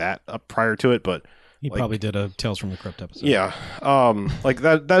things like that up prior to it, but He probably did a Tales from the Crypt episode. yeah, like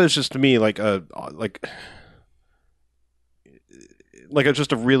that is just to me like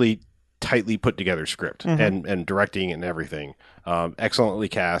just a really tightly put together script and directing and everything. Excellently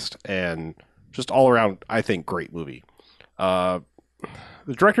cast and just all around, I think, great movie. The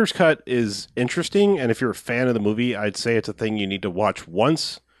director's cut is interesting, and if you're a fan of the movie, I'd say it's a thing you need to watch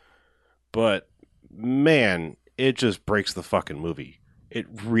once. But man, it just breaks the fucking movie. It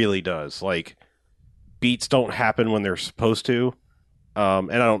really does. Like, beats don't happen when they're supposed to.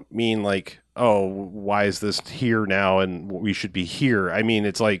 And I don't mean like, oh, why is this here now and we should be here? I mean,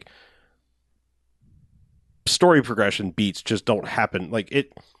 it's like story progression beats just don't happen. Like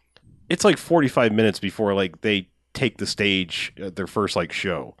it's like 45 minutes before like they take the stage at their first like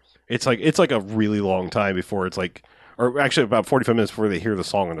show. It's like a really long time before it's like, or actually about 45 minutes before they hear the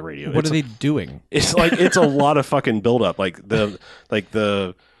song on the radio. What are they doing? It's like it's a lot of fucking build up. Like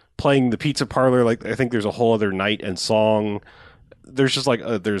the playing the pizza parlor. Like I think there's a whole other night and song. There's just like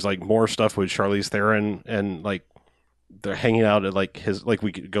there's like more stuff with Charlize Theron and like they're hanging out at like his like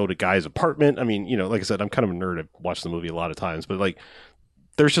we could go to Guy's apartment. I mean, like I said, I'm kind of a nerd. I've watched the movie a lot of times, but like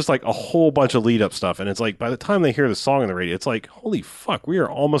there's just like a whole bunch of lead up stuff, and it's like by the time they hear the song on the radio, it's like holy fuck, we are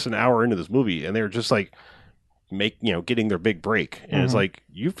almost an hour into this movie, and they're just like getting their big break, and it's like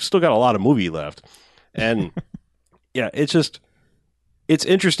you've still got a lot of movie left, and yeah, it's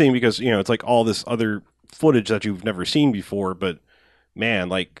interesting because it's like all this other footage that you've never seen before, but man,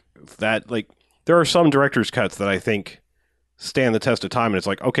 like that, like there are some director's cuts that I think stand the test of time, and it's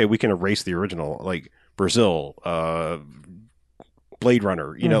like okay, we can erase the original, like Brazil, Blade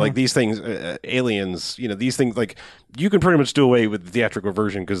Runner, like these things, Aliens, these things, like you can pretty much do away with the theatrical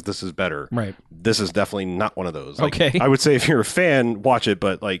version because this is better. Right. This is definitely not one of those. Like, okay. I would say if you're a fan, watch it,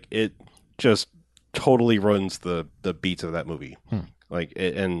 but like it just totally ruins the beats of that movie. Like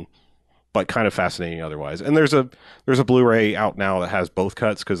but kind of fascinating otherwise. And there's a Blu-ray out now that has both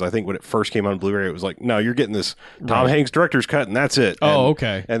cuts because I think when it first came on Blu-ray, it was like, no, you're getting this Tom Hanks director's cut and that's it. Oh,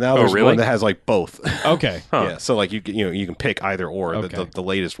 okay. And now there's one that has like both. Okay. Yeah. So like you can pick either or Okay. the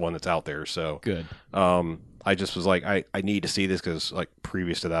latest one that's out there. So Good. I just was like, I need to see this because like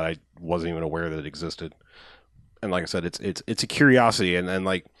previous to that, I wasn't even aware that it existed. And like I said, it's a curiosity and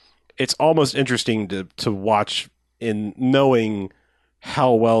like it's almost interesting to watch in knowing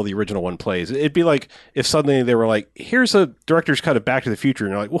how well the original one plays. It'd be like if suddenly they were like, here's a director's cut of Back to the Future,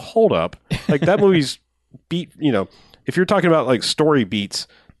 and you're like, well, hold up. Like that movie's beat, if you're talking about like story beats,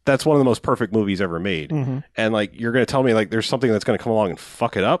 that's one of the most perfect movies ever made. And like you're going to tell me like there's something that's going to come along and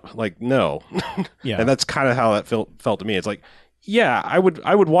fuck it up? Like no. Yeah. And that's kind of how that felt to me. It's like, yeah, I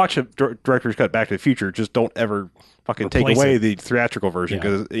would watch a director's cut Back to the Future, just don't ever fucking take Replace away it. the theatrical version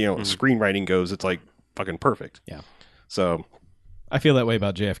because screenwriting goes, it's like fucking perfect. Yeah. So I feel that way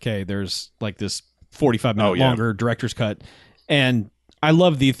about JFK. There's like this 45-minute longer director's cut, and I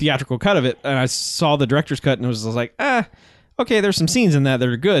love the theatrical cut of it. And I saw the director's cut, and it was like, okay, there's some scenes in that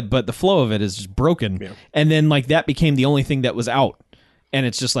are good, but the flow of it is just broken. Yeah. And then like that became the only thing that was out, and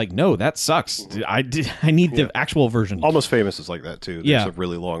it's just like, no, that sucks. I need the actual version. Almost Famous is like that too. There's a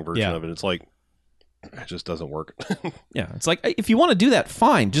really long version of it. It's like it just doesn't work. Yeah, it's like if you want to do that,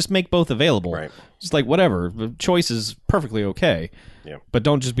 fine. Just make both available. Right. Just like whatever. The choice is perfectly okay. Yeah. But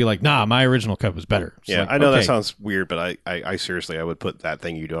don't just be like, nah, my original cut was better. It's yeah, like, I know okay. that sounds weird, but I seriously I would put That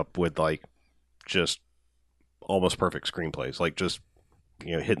Thing You Do up with like just almost perfect screenplays, like just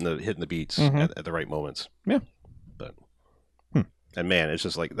hitting the beats at the right moments. Yeah. But And man, it's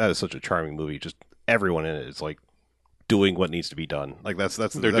just like that is such a charming movie. Just everyone in it is like doing what needs to be done. Like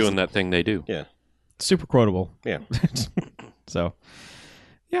They're doing that thing they do. Yeah. Super quotable. Yeah. So,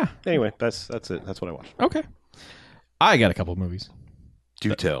 yeah. Anyway, that's it. That's what I watched. Okay. I got a couple movies.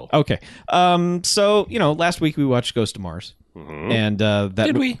 Do tell. Okay. So, last week we watched Ghost of Mars. Mm-hmm. And that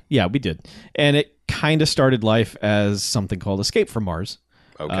Did we? Yeah, we did. And it kind of started life as something called Escape from Mars.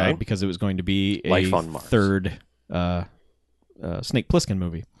 Okay. Because it was going to be a Life on Mars. third Snake Plissken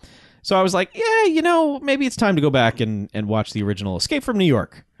movie. So I was like, yeah, maybe it's time to go back and watch the original Escape from New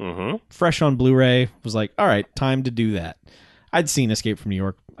York. Mm-hmm. Fresh on Blu-ray. Was like, all right, time to do that. I'd seen Escape from New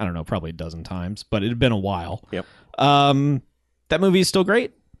York, I don't know, probably a dozen times, but it had been a while. Yep. That movie is still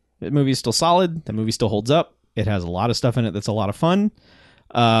great. That movie is still solid. That movie still holds up. It has a lot of stuff in it that's a lot of fun.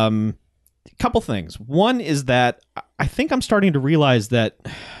 A couple things. One is that I think I'm starting to realize that,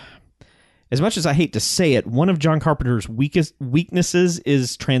 as much as I hate to say it, one of John Carpenter's weaknesses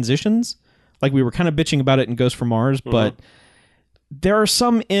is transitions. Like we were kind of bitching about it in Ghost from Mars, but there are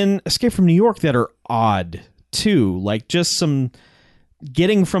some in Escape from New York that are odd too. Like just some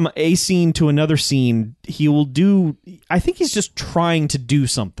getting from a scene to another scene. He will do. I think he's just trying to do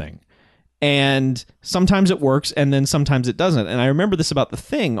something. And sometimes it works, and then sometimes it doesn't. And I remember this about The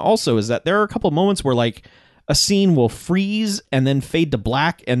Thing also, is that there are a couple of moments where like a scene will freeze and then fade to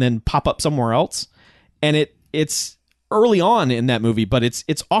black and then pop up somewhere else. And it's early on in that movie, but it's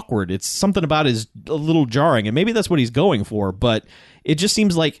awkward. It's something about it is a little jarring, and maybe that's what he's going for. But it just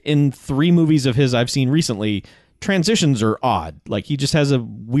seems like in 3 movies of his I've seen recently, transitions are odd. Like he just has a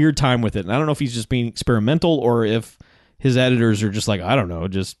weird time with it. And I don't know if he's just being experimental or if his editors are just like, I don't know,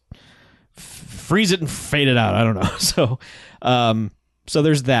 just freeze it and fade it out. I don't know. So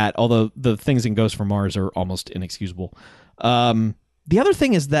there's that, although the things in Ghost from Mars are almost inexcusable. The other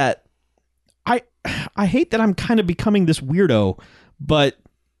thing is that I hate that I'm kind of becoming this weirdo, but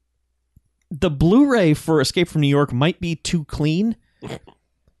the Blu-ray for Escape from New York might be too clean.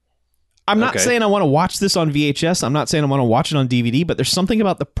 I'm not saying I want to watch this on VHS. I'm not saying I want to watch it on DVD, but there's something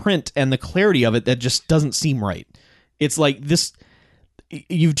about the print and the clarity of it that just doesn't seem right. It's like this...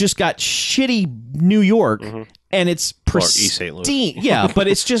 You've just got shitty New York, and it's pristine. East St. Louis. Yeah, but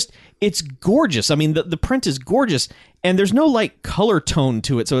it's gorgeous. I mean, the print is gorgeous, and there's no like color tone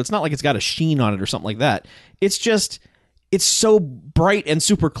to it, so it's not like it's got a sheen on it or something like that. It's just it's so bright and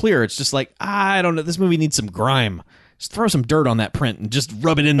super clear. It's just like I don't know. This movie needs some grime. Just throw some dirt on that print and just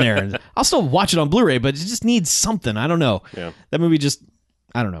rub it in there. And I'll still watch it on Blu-ray, but it just needs something. I don't know. Yeah. That movie just.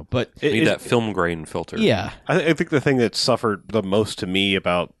 I don't know, but... Need that film grain filter. Yeah. I think the thing that suffered the most to me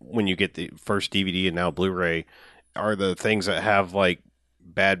about when you get the first DVD and now Blu-ray are the things that have, like,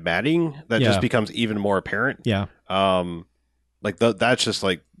 bad matting that just becomes even more apparent. Yeah. That's just,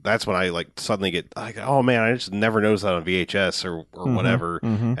 like, that's when I, like, suddenly get, like, oh, man, I just never noticed that on VHS or whatever.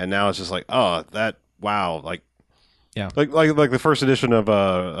 Mm-hmm. And now it's just like, oh, that, wow, like... Yeah, like the first edition of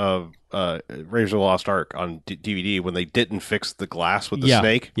Raiders of the Lost Ark on DVD when they didn't fix the glass with the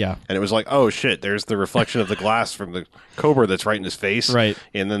snake. Yeah, and it was like, oh shit, there's the reflection of the glass from the cobra that's right in his face. Right,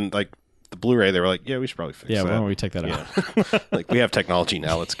 and then like the Blu-ray, they were like, yeah, we should probably fix that. Yeah, why don't we take that out? Like we have technology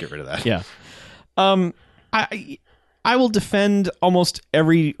now, let's get rid of that. Yeah, I will defend almost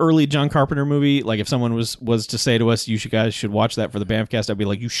every early John Carpenter movie. Like if someone was to say to us, guys should watch that for the Bamfcast, I'd be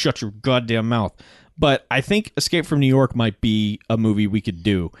like, you shut your goddamn mouth. But I think Escape from New York might be a movie we could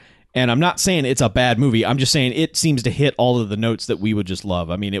do. And I'm not saying it's a bad movie. I'm just saying it seems to hit all of the notes that we would just love.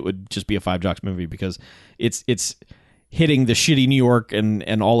 I mean, it would just be a Five Jocks movie because it's hitting the shitty New York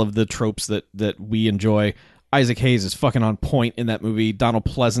and all of the tropes that we enjoy. Isaac Hayes is fucking on point in that movie. Donald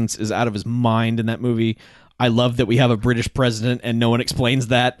Pleasance is out of his mind in that movie. I love that we have a British president and no one explains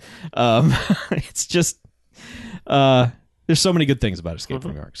that. It's just... there's so many good things about Escape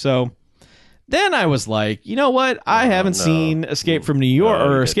from New York. So... Then I was like, you know what? I haven't seen Escape from New York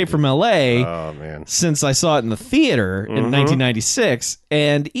or Escape from LA since I saw it in the theater in 1996.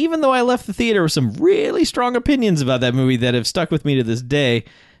 And even though I left the theater with some really strong opinions about that movie that have stuck with me to this day,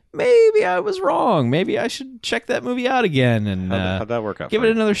 maybe I was wrong. Maybe I should check that movie out again and how'd that work out? Give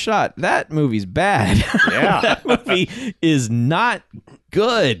it another shot. That movie's bad. Yeah. That movie is not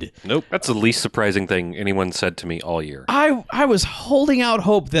good. Nope. That's the least surprising thing anyone said to me all year. I was holding out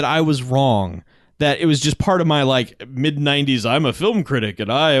hope that I was wrong. That it was just part of my like mid-90s, I'm a film critic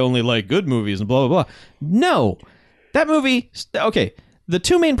and I only like good movies and blah, blah, blah. No. That movie, okay, the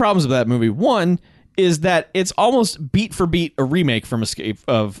two main problems with that movie, one is that it's almost beat for beat a remake from Escape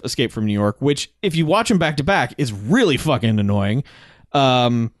from New York, which if you watch them back to back is really fucking annoying.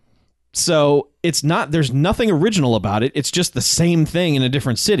 So it's not, there's nothing original about it. It's just the same thing in a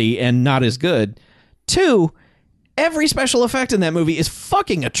different city and not as good. Two, Every special effect in that movie is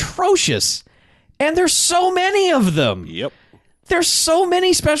fucking atrocious. And there's so many of them. Yep. There's so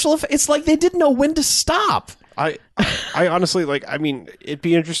many special effects. It's like they didn't know when to stop. I honestly it'd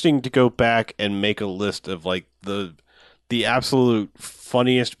be interesting to go back and make a list of like the absolute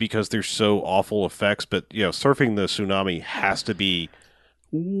funniest because they're so awful effects, but surfing the tsunami has to be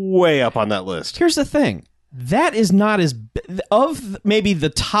way up on that list. Here's the thing. That is not of maybe the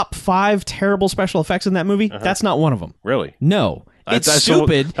top 5 terrible special effects in that movie. That's not one of them. Really? No. It's that's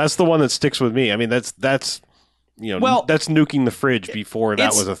stupid. That's the one that sticks with me. I mean, that's that's nuking the fridge before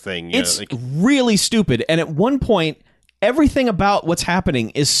that was a thing. It's really stupid. And at one point, everything about what's happening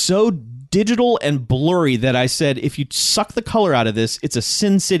is so digital and blurry that I said, if you suck the color out of this, it's a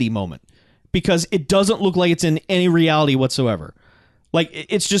Sin City moment because it doesn't look like it's in any reality whatsoever. Like,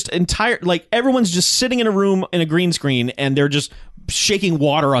 it's just like everyone's just sitting in a room in a green screen and they're just shaking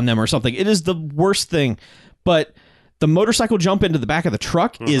water on them or something. It is the worst thing. But the motorcycle jump into the back of the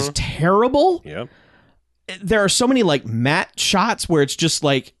truck is terrible. Yep. There are so many like matte shots where it's just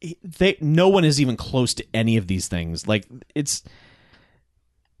like no one is even close to any of these things. Like it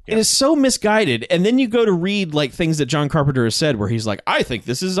is so misguided. And then you go to read like things that John Carpenter has said where he's like, I think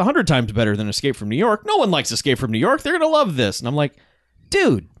this is 100 times better than Escape from New York. No one likes Escape from New York. They're going to love this. And I'm like,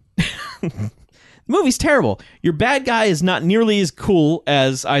 dude, the movie's terrible. Your bad guy is not nearly as cool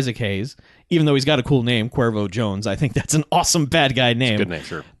as Isaac Hayes, even though he's got a cool name, Cuervo Jones. I think that's an awesome bad guy name. It's a good name,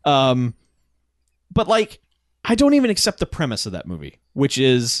 sure. But like, I don't even accept the premise of that movie, which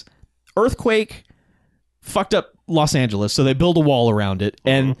is earthquake fucked up Los Angeles, so they build a wall around it,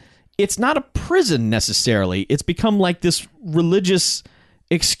 and it's not a prison necessarily. It's become like this religious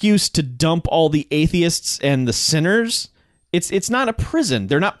excuse to dump all the atheists and the sinners. It's not a prison.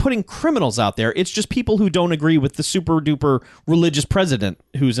 They're not putting criminals out there. It's just people who don't agree with the super duper religious president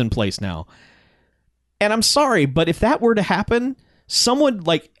who's in place now. And I'm sorry, but if that were to happen, someone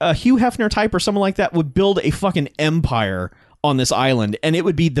like a Hugh Hefner type or someone like that would build a fucking empire on this island, and it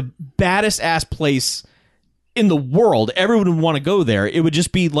would be the baddest ass place in the world. Everyone would want to go there. It would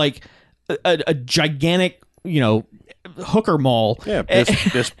just be like a gigantic, hooker mall. Yeah,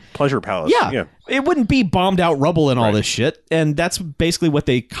 this pleasure palace. Yeah. It wouldn't be bombed out rubble and all this shit. And that's basically what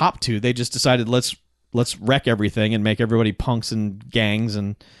they copped to. They just decided let's wreck everything and make everybody punks and gangs.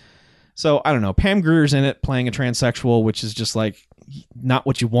 And so I don't know. Pam Grier's in it playing a transsexual, which is just like not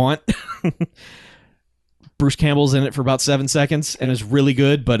what you want. Bruce Campbell's in it for about 7 seconds and is really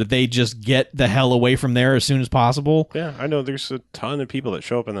good, but they just get the hell away from there as soon as possible. Yeah, I know there's a ton of people that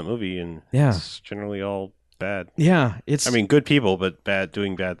show up in that movie, and it's generally all bad. Yeah, good people, but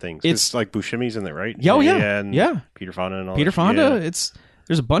doing bad things. It's like Buscemi's in it, right? And Peter Fonda and all Peter Fonda. Yeah.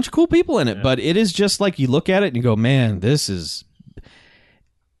 There's a bunch of cool people in it, but it is just like you look at it and you go, man, this is.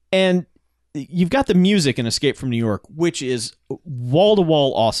 And you've got the music in Escape from New York, which is wall to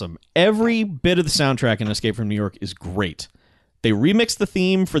wall awesome. Every bit of the soundtrack in Escape from New York is great. They remixed the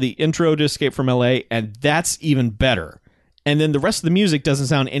theme for the intro to Escape from LA, and that's even better. And then the rest of the music doesn't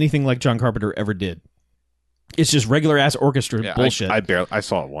sound anything like John Carpenter ever did. It's just regular ass orchestra bullshit. I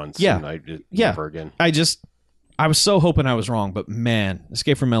saw it once. Yeah. And I did never again. I was so hoping I was wrong, but man,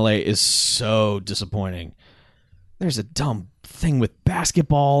 Escape from LA is so disappointing. There's a dumb thing with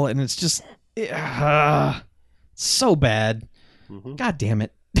basketball, and it's just so bad. Mm-hmm. God damn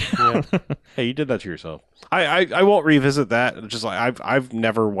it. Yeah. Hey, you did that to yourself. I won't revisit that. Just like I've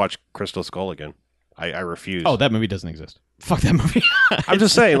never watched Crystal Skull again. I refuse. Oh, that movie doesn't exist. Fuck that movie. I'm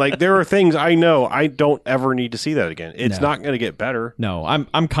just saying, like, there are things I know I don't ever need to see that again. It's not going to get better. No,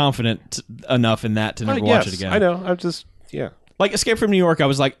 I'm confident enough in that to never watch it again. I know. I'm just like Escape from New York. I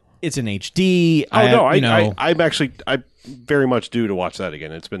was like, it's in HD. I very much due to watch that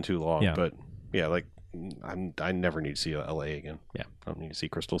again. It's been too long. Yeah. But yeah, like I never need to see LA again. Yeah, I don't need to see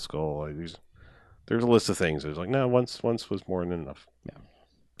Crystal Skull. There's a list of things. There's like, no, once was more than enough. Yeah.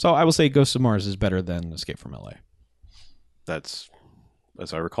 So I will say Ghosts of Mars is better than Escape from LA. That's,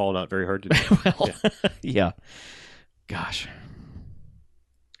 as I recall, not very hard to do. Well, yeah. Gosh.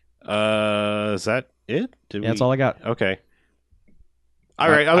 Is that it? That's all I got. Okay. All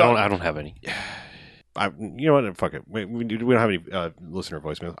right. I don't have any. You know what? Fuck it. We don't have any listener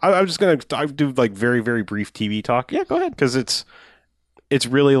voicemails. I'm just gonna do like very, very brief TV talk. Yeah, go ahead. Because it's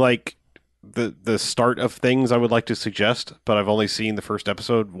really like the start of things I would like to suggest, but I've only seen the first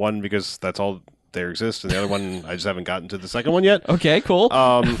episode. One, because that's all there exists, and the other one I just haven't gotten to the second one yet. Okay, cool.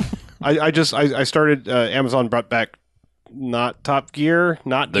 I started. Amazon brought back not Top Gear,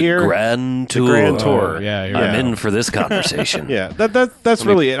 not the Gear, Grand Tour. The Grand Tour. Oh, yeah, I'm in for this conversation. Yeah, that's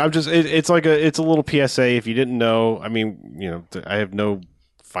really it. I'm just it's a little PSA. If you didn't know, I mean, I have no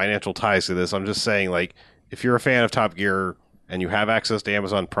financial ties to this. I'm just saying, like, if you're a fan of Top Gear and you have access to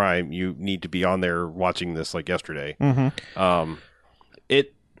Amazon Prime, you need to be on there watching this like yesterday.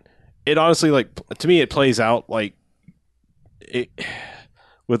 It honestly, like, to me, it plays out like it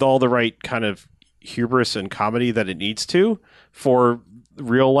with all the right kind of hubris and comedy that it needs to for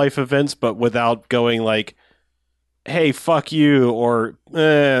real life events, but without going like, hey, fuck you, or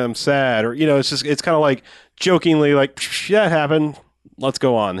I'm sad, or it's kind of like jokingly like, that happened, let's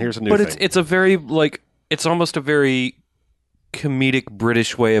go on, here's a new thing. It's a very, like, it's almost a very comedic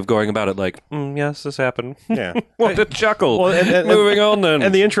British way of going about it, like, yes, this happened. Yeah. What a chuckle. Well, and moving on then.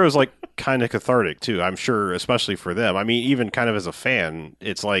 And the intro is like kind of cathartic too, I'm sure, especially for them. I mean, even kind of as a fan,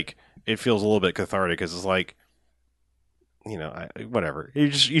 it's like it feels a little bit cathartic because it's like, whatever.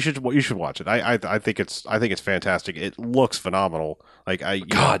 You should watch it. I think it's fantastic. It looks phenomenal. Like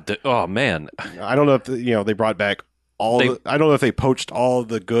oh man, I don't know if they brought back I don't know if they poached all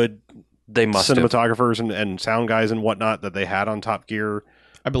the good they must have. cinematographers and sound guys and whatnot that they had on Top Gear.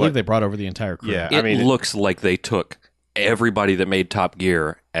 I believe they brought over the entire crew. Yeah, It looks like they took everybody that made Top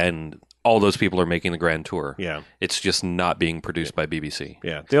Gear and all those people are making the Grand Tour. Yeah. It's just not being produced by BBC.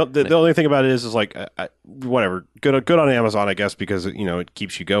 Yeah. The only thing about it is like, whatever. Good on Amazon, I guess, because, it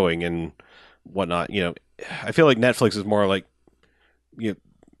keeps you going and whatnot. I feel like Netflix is more like,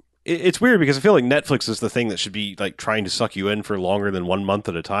 it's weird because I feel like Netflix is the thing that should be like trying to suck you in for longer than 1 month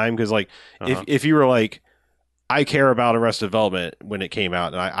at a time. Because like, if you were like, I care about Arrested Development when it came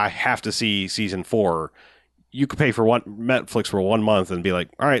out and I have to see season 4, you could pay for Netflix for 1 month and be like,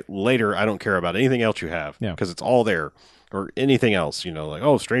 all right, later, I don't care about anything else you have because it's all there, or anything else, like,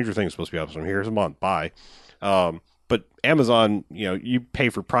 oh, Stranger Things is supposed to be up, so here's a month, bye. But Amazon, you pay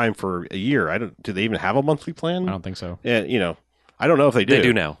for Prime for a year. Do they even have a monthly plan? I don't think so. Yeah, I don't know if they do. They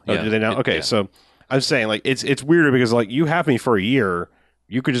do now. Oh, Yeah. do they now? Okay, Yeah. so I'm saying like it's weirder because like you have me for a year,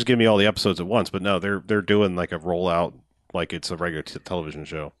 you could just give me all the episodes at once, but no, they're doing like a rollout like it's a regular television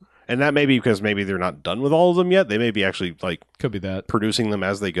show. And that may be because maybe they're not done with all of them yet. They may be actually like Could be that. producing them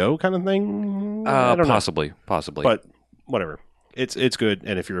as they go, kind of thing. I don't know. Possibly. But whatever, it's good,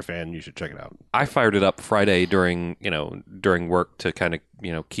 and if you're a fan, you should check it out. I fired it up Friday during work to kind of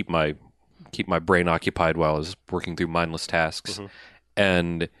keep my brain occupied while I was working through mindless tasks,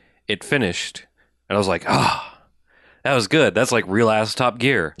 and it finished, and I was like, that was good. That's like real ass Top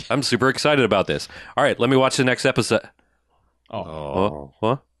Gear. I'm super excited about this. All right, let me watch the next episode. Oh,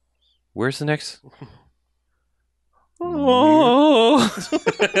 What? Where's the next? Oh,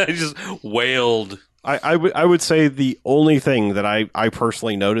 I just wailed. I would say the only thing that I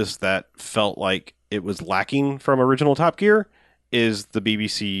personally noticed that felt like it was lacking from original Top Gear is the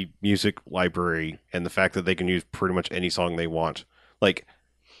BBC music library and the fact that they can use pretty much any song they want. Like,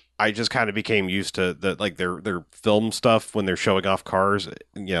 I just kind of became used to like their film stuff when they're showing off cars.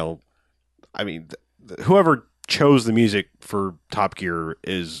 I mean, whoever chose the music for Top Gear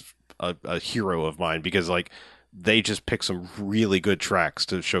is a hero of mine because like they just picked some really good tracks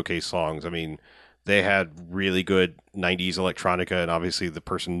to showcase songs. I mean, they had really good 90s electronica, and obviously the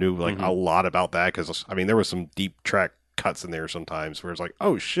person knew like a lot about that because I mean there was some deep track cuts in there sometimes where it's like,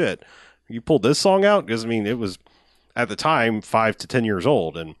 oh shit, you pulled this song out, because I mean it was at the time 5 to 10 years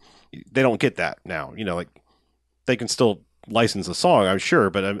old, and they don't get that now. Like they can still license a song, I'm sure,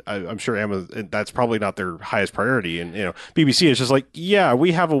 but I'm sure Amazon, that's probably not their highest priority. And BBC is just like, yeah,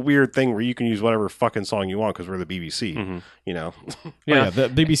 we have a weird thing where you can use whatever fucking song you want because we're the BBC. Yeah, the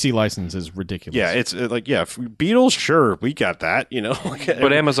BBC license is ridiculous. Yeah, it's like, yeah, Beatles, sure, we got that.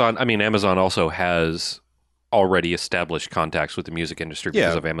 But Amazon also has already established contacts with the music industry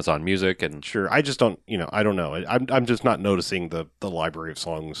because of Amazon Music, and sure, I just don't, I don't know. I'm just not noticing the library of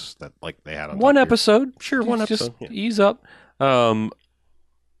songs that like they had on one Top Gear. episode. Sure, one Just episode. Yeah. ease up. I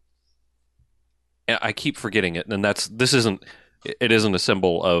keep forgetting it, and this isn't a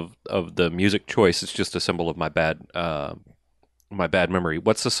symbol of the music choice. It's just a symbol of my bad memory.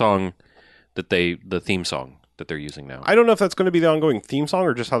 What's the song the theme song that they're using now? I don't know if that's going to be the ongoing theme song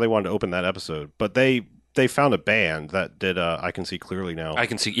or just how they wanted to open that episode, but they found a band that did I Can See Clearly Now. I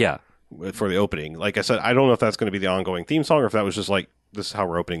can see, yeah. For the opening. Like I said, I don't know if that's going to be the ongoing theme song or if that was just like, this is how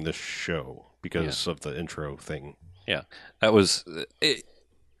we're opening this show because of the intro thing. Yeah. That was it.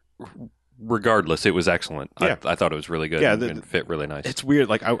 Regardless, it was excellent. Yeah. I thought it was really good. Yeah, and it fit really nice. It's weird.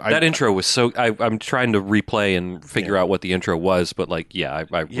 Like that intro was so. I'm trying to replay and figure out what the intro was, but like, I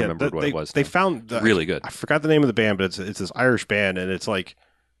remembered what it was. They found really good. I forgot the name of the band, but it's this Irish band, and it's like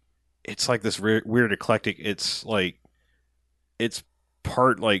this weird eclectic. It's like it's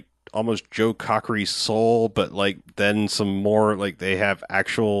part like almost Joe Cockery soul, but like then some more like they have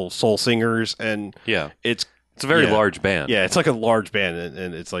actual soul singers, and Yeah, it's a very large band. Yeah, it's like a large band,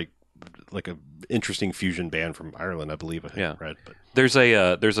 and it's like like a interesting fusion band from Ireland, I believe. I think Yeah. I read, but There's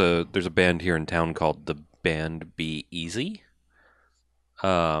a band here in town called the Band Be Easy.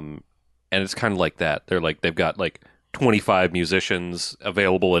 And it's kind of like that. They've got like 25 musicians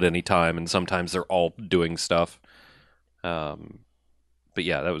available at any time, and sometimes they're all doing stuff. But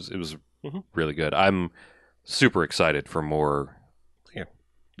yeah, it was really good. I'm super excited for more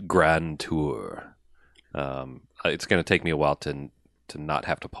Grand Tour. It's going to take me a while to not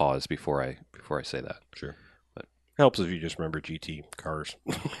have to pause before I say that. sure. But Helps if you just remember GT cars.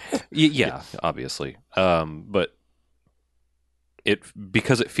 yeah, obviously. But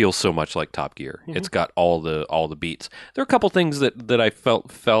because it feels so much like Top Gear. It's got all the beats. There are a couple things that I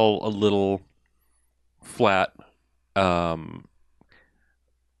felt fell a little flat.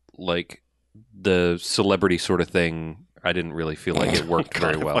 Like the celebrity sort of thing, I didn't really feel like it worked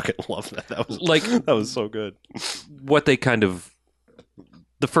very well. I fucking love that. That was so good. What they kind of,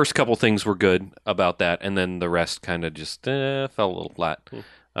 the first couple things were good about that, and then the rest kind of just fell a little flat.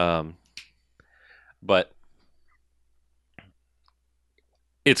 But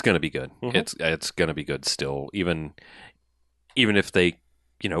it's going to be good. It's going to be good still, even if they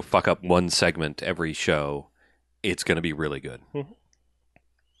fuck up one segment every show. It's going to be really good.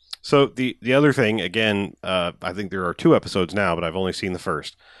 So the other thing, again, I think there are 2 episodes now, but I've only seen the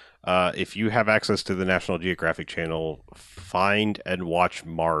first. If you have access to the National Geographic Channel, find and watch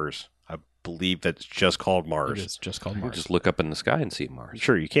Mars. I believe that's just called Mars. It is just called Mars. Just look up in the sky and see Mars.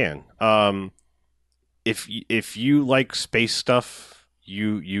 Sure, you can. If you like space stuff,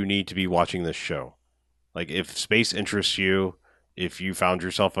 you need to be watching this show. Like, if space interests you, if you found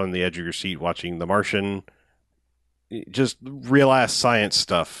yourself on the edge of your seat watching The Martian, just real-ass science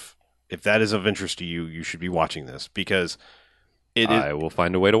stuff, if that is of interest to you, you should be watching this, because I will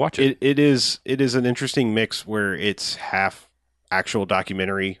find a way to watch it. It is an interesting mix where it's half actual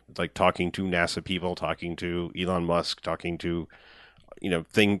documentary, like talking to NASA people, talking to Elon Musk, talking to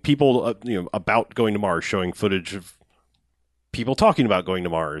people about going to Mars, showing footage of people talking about going to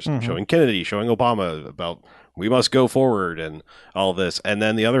Mars, showing Kennedy, showing Obama about we must go forward and all this, and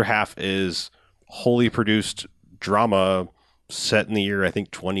then the other half is wholly produced drama set in the year, I think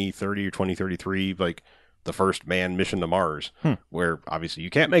 2030 or 2033, like the first manned mission to Mars, where obviously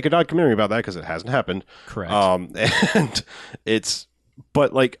you can't make a documentary about that because it hasn't happened. Correct. And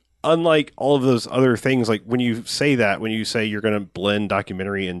but like, unlike all of those other things, like when you say you're going to blend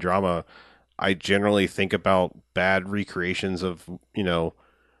documentary and drama, I generally think about bad recreations of,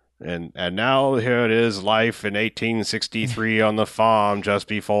 and now here it is, life in 1863 on the farm just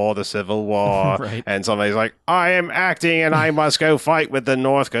before the Civil War. Right. And somebody's like, I am acting and I must go fight with the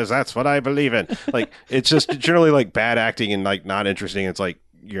North because that's what I believe in. Like, it's just generally like bad acting and like not interesting. It's like,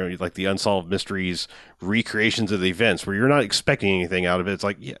 like the Unsolved Mysteries recreations of the events where you're not expecting anything out of it. It's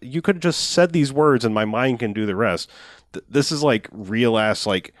like, yeah, you could have just said these words and my mind can do the rest. This is like real ass,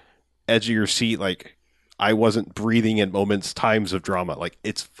 like edge of your seat, like I wasn't breathing at moments, times of drama. Like,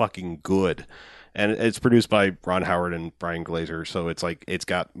 it's fucking good. And it's produced by Ron Howard and Brian Glazer, so it's like it's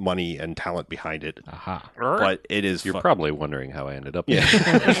got money and talent behind it. Aha. But it is You're probably wondering how I ended up there.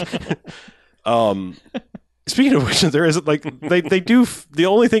 Speaking of which, there is like they do the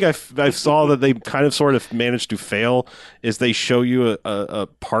only thing I saw that they kind of sort of managed to fail is they show you a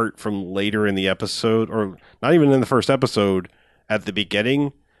part from later in the episode, or not even in the first episode, at the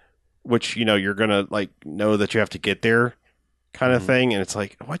beginning, which you're gonna like know that you have to get there, kind of thing, and it's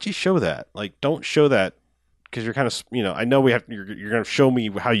like, why'd you show that? Like, don't show that, because you're kind of I know you're gonna show me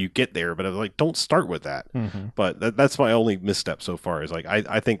how you get there, but I was like, don't start with that. But that's my only misstep so far. Is like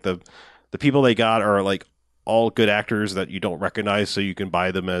I think the people they got are like all good actors that you don't recognize, so you can buy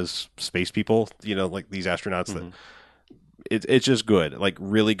them as space people. Like these astronauts that it's just good, like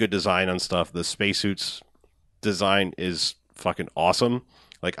really good design on stuff. The spacesuits design is fucking awesome.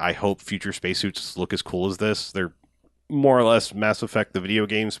 Like, I hope future spacesuits look as cool as this. They're more or less Mass Effect, the video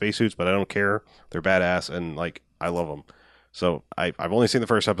game spacesuits, but I don't care. They're badass, and like I love them. So I've only seen the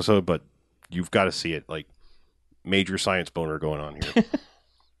first episode, but you've got to see it. Like, major science boner going on here.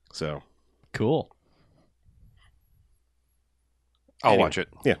 So Cool. I'll watch it.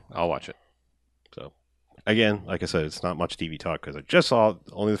 Yeah. I'll watch it. So again, like I said, it's not much TV talk because I just saw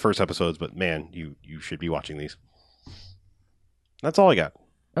only the first episodes, but man, you should be watching these. That's all I got.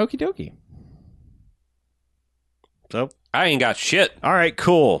 Okie dokie. So I ain't got shit. all right,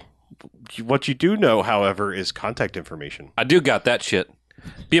 cool. What you do know, however, is contact information. I do got that shit.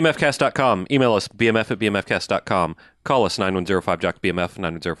 BMFcast.com. Email us, bmf@bmfcast.com. Call us, 9105-JOCK-BMF,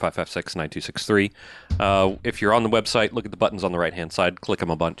 910-556-9263. If you're on the website, look at the buttons on the right-hand side. Click them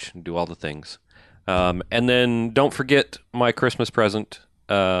a bunch and do all the things. And then don't forget my Christmas present.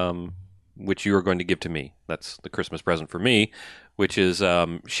 which you are going to give to me. That's the Christmas present for me, which is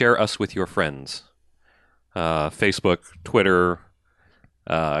share us with your friends. Facebook, Twitter,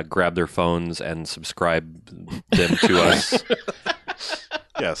 grab their phones and subscribe them to us.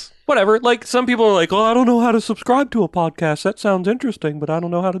 Yes. Whatever. Like, some people are like, oh, I don't know how to subscribe to a podcast. That sounds interesting, but I don't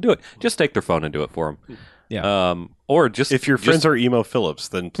know how to do it. Just take their phone and do it for them. Yeah. Or just... If your friends are Emo Phillips,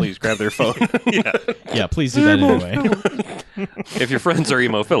 then please grab their phone. Yeah, please do that anyway. If your friends are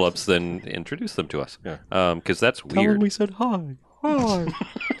Emo Phillips, then introduce them to us. Yeah. Because that's Tell them weird. we said hi. Hi.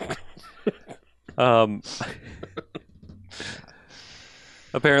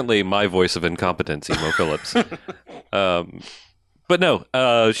 Apparently, my voice of incompetence, Emo Phillips. But no,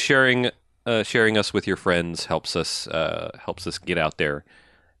 sharing us with your friends helps us get out there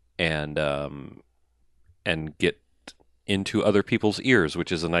and get into other people's ears,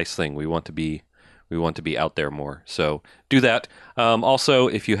 which is a nice thing. We want to be out there more. So do that. Also,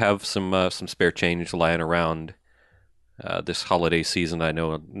 if you have some spare change lying around this holiday season, I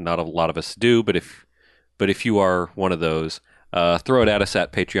know not a lot of us do, but if you are one of those, throw it at us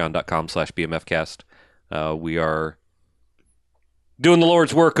at patreon.com/bmfcast. We are doing the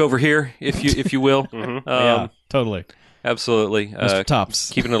Lord's work over here, if you will. Yeah, totally. Absolutely. Mr.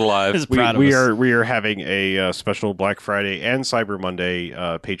 Tops. Keeping it alive. Is proud of we us. are having a special Black Friday and Cyber Monday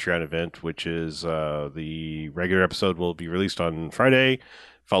Patreon event, which is the regular episode will be released on Friday,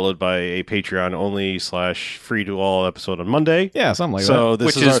 followed by a Patreon only / free to all episode on Monday. Yeah, something like So that.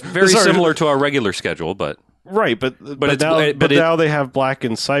 this Which is very this similar to our regular schedule, but right? But it's- now they have Black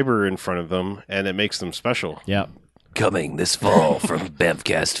and Cyber in front of them, and it makes them special. Yeah. Coming this fall from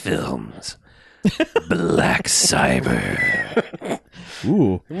Bevcast Films. Black Cyber.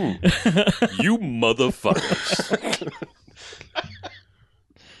 Ooh. you motherfuckers.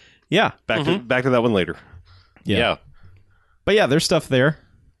 Yeah. Back to that one later. Yeah. But yeah, there's stuff there.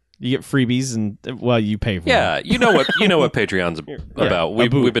 You get freebies and you pay for Yeah, it. you know what Patreon's about. a We've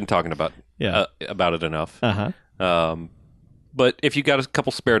boot. been talking about Yeah. about it enough. Uh-huh. But if you got a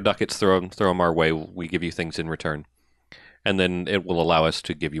couple spare ducats, throw them our way. We give you things in return, and then it will allow us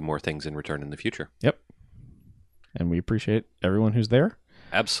to give you more things in return in the future. Yep. And we appreciate everyone who's there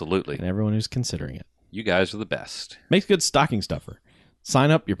Absolutely, and everyone who's considering it. you guys are the best. Makes good stocking stuffer. Sign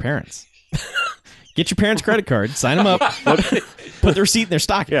up your parents. Get your parents' credit card. Sign them up. Put the receipt in their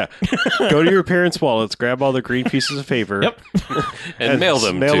stocking. Yeah. Go to your parents' wallets, grab all the green pieces of paper. Yep. And mail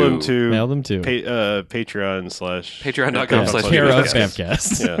them Mail to them to Mail them to Patreon / patreon.com/ care of BMFcast.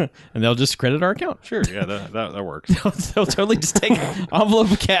 Bamcast. Yeah. And they'll just credit our account. Sure, yeah, that works. They'll totally just take an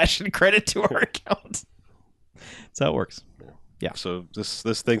envelope of cash and credit to our account. That's how it works. Yeah. So this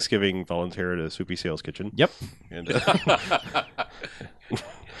Thanksgiving, volunteer at a Soupy Sales Kitchen. Yep. And,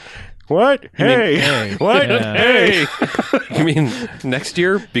 what? Hey! hey. What? Yeah. Hey! You mean next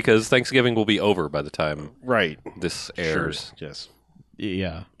year? Because Thanksgiving will be over by the time Right. this Sure. airs. Yes.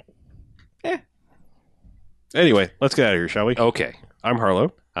 Yeah. Anyway, let's get out of here, shall we? Okay, I'm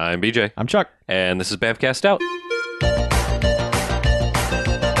Harlow. I'm BJ, I'm Chuck. and this is Bamcast out.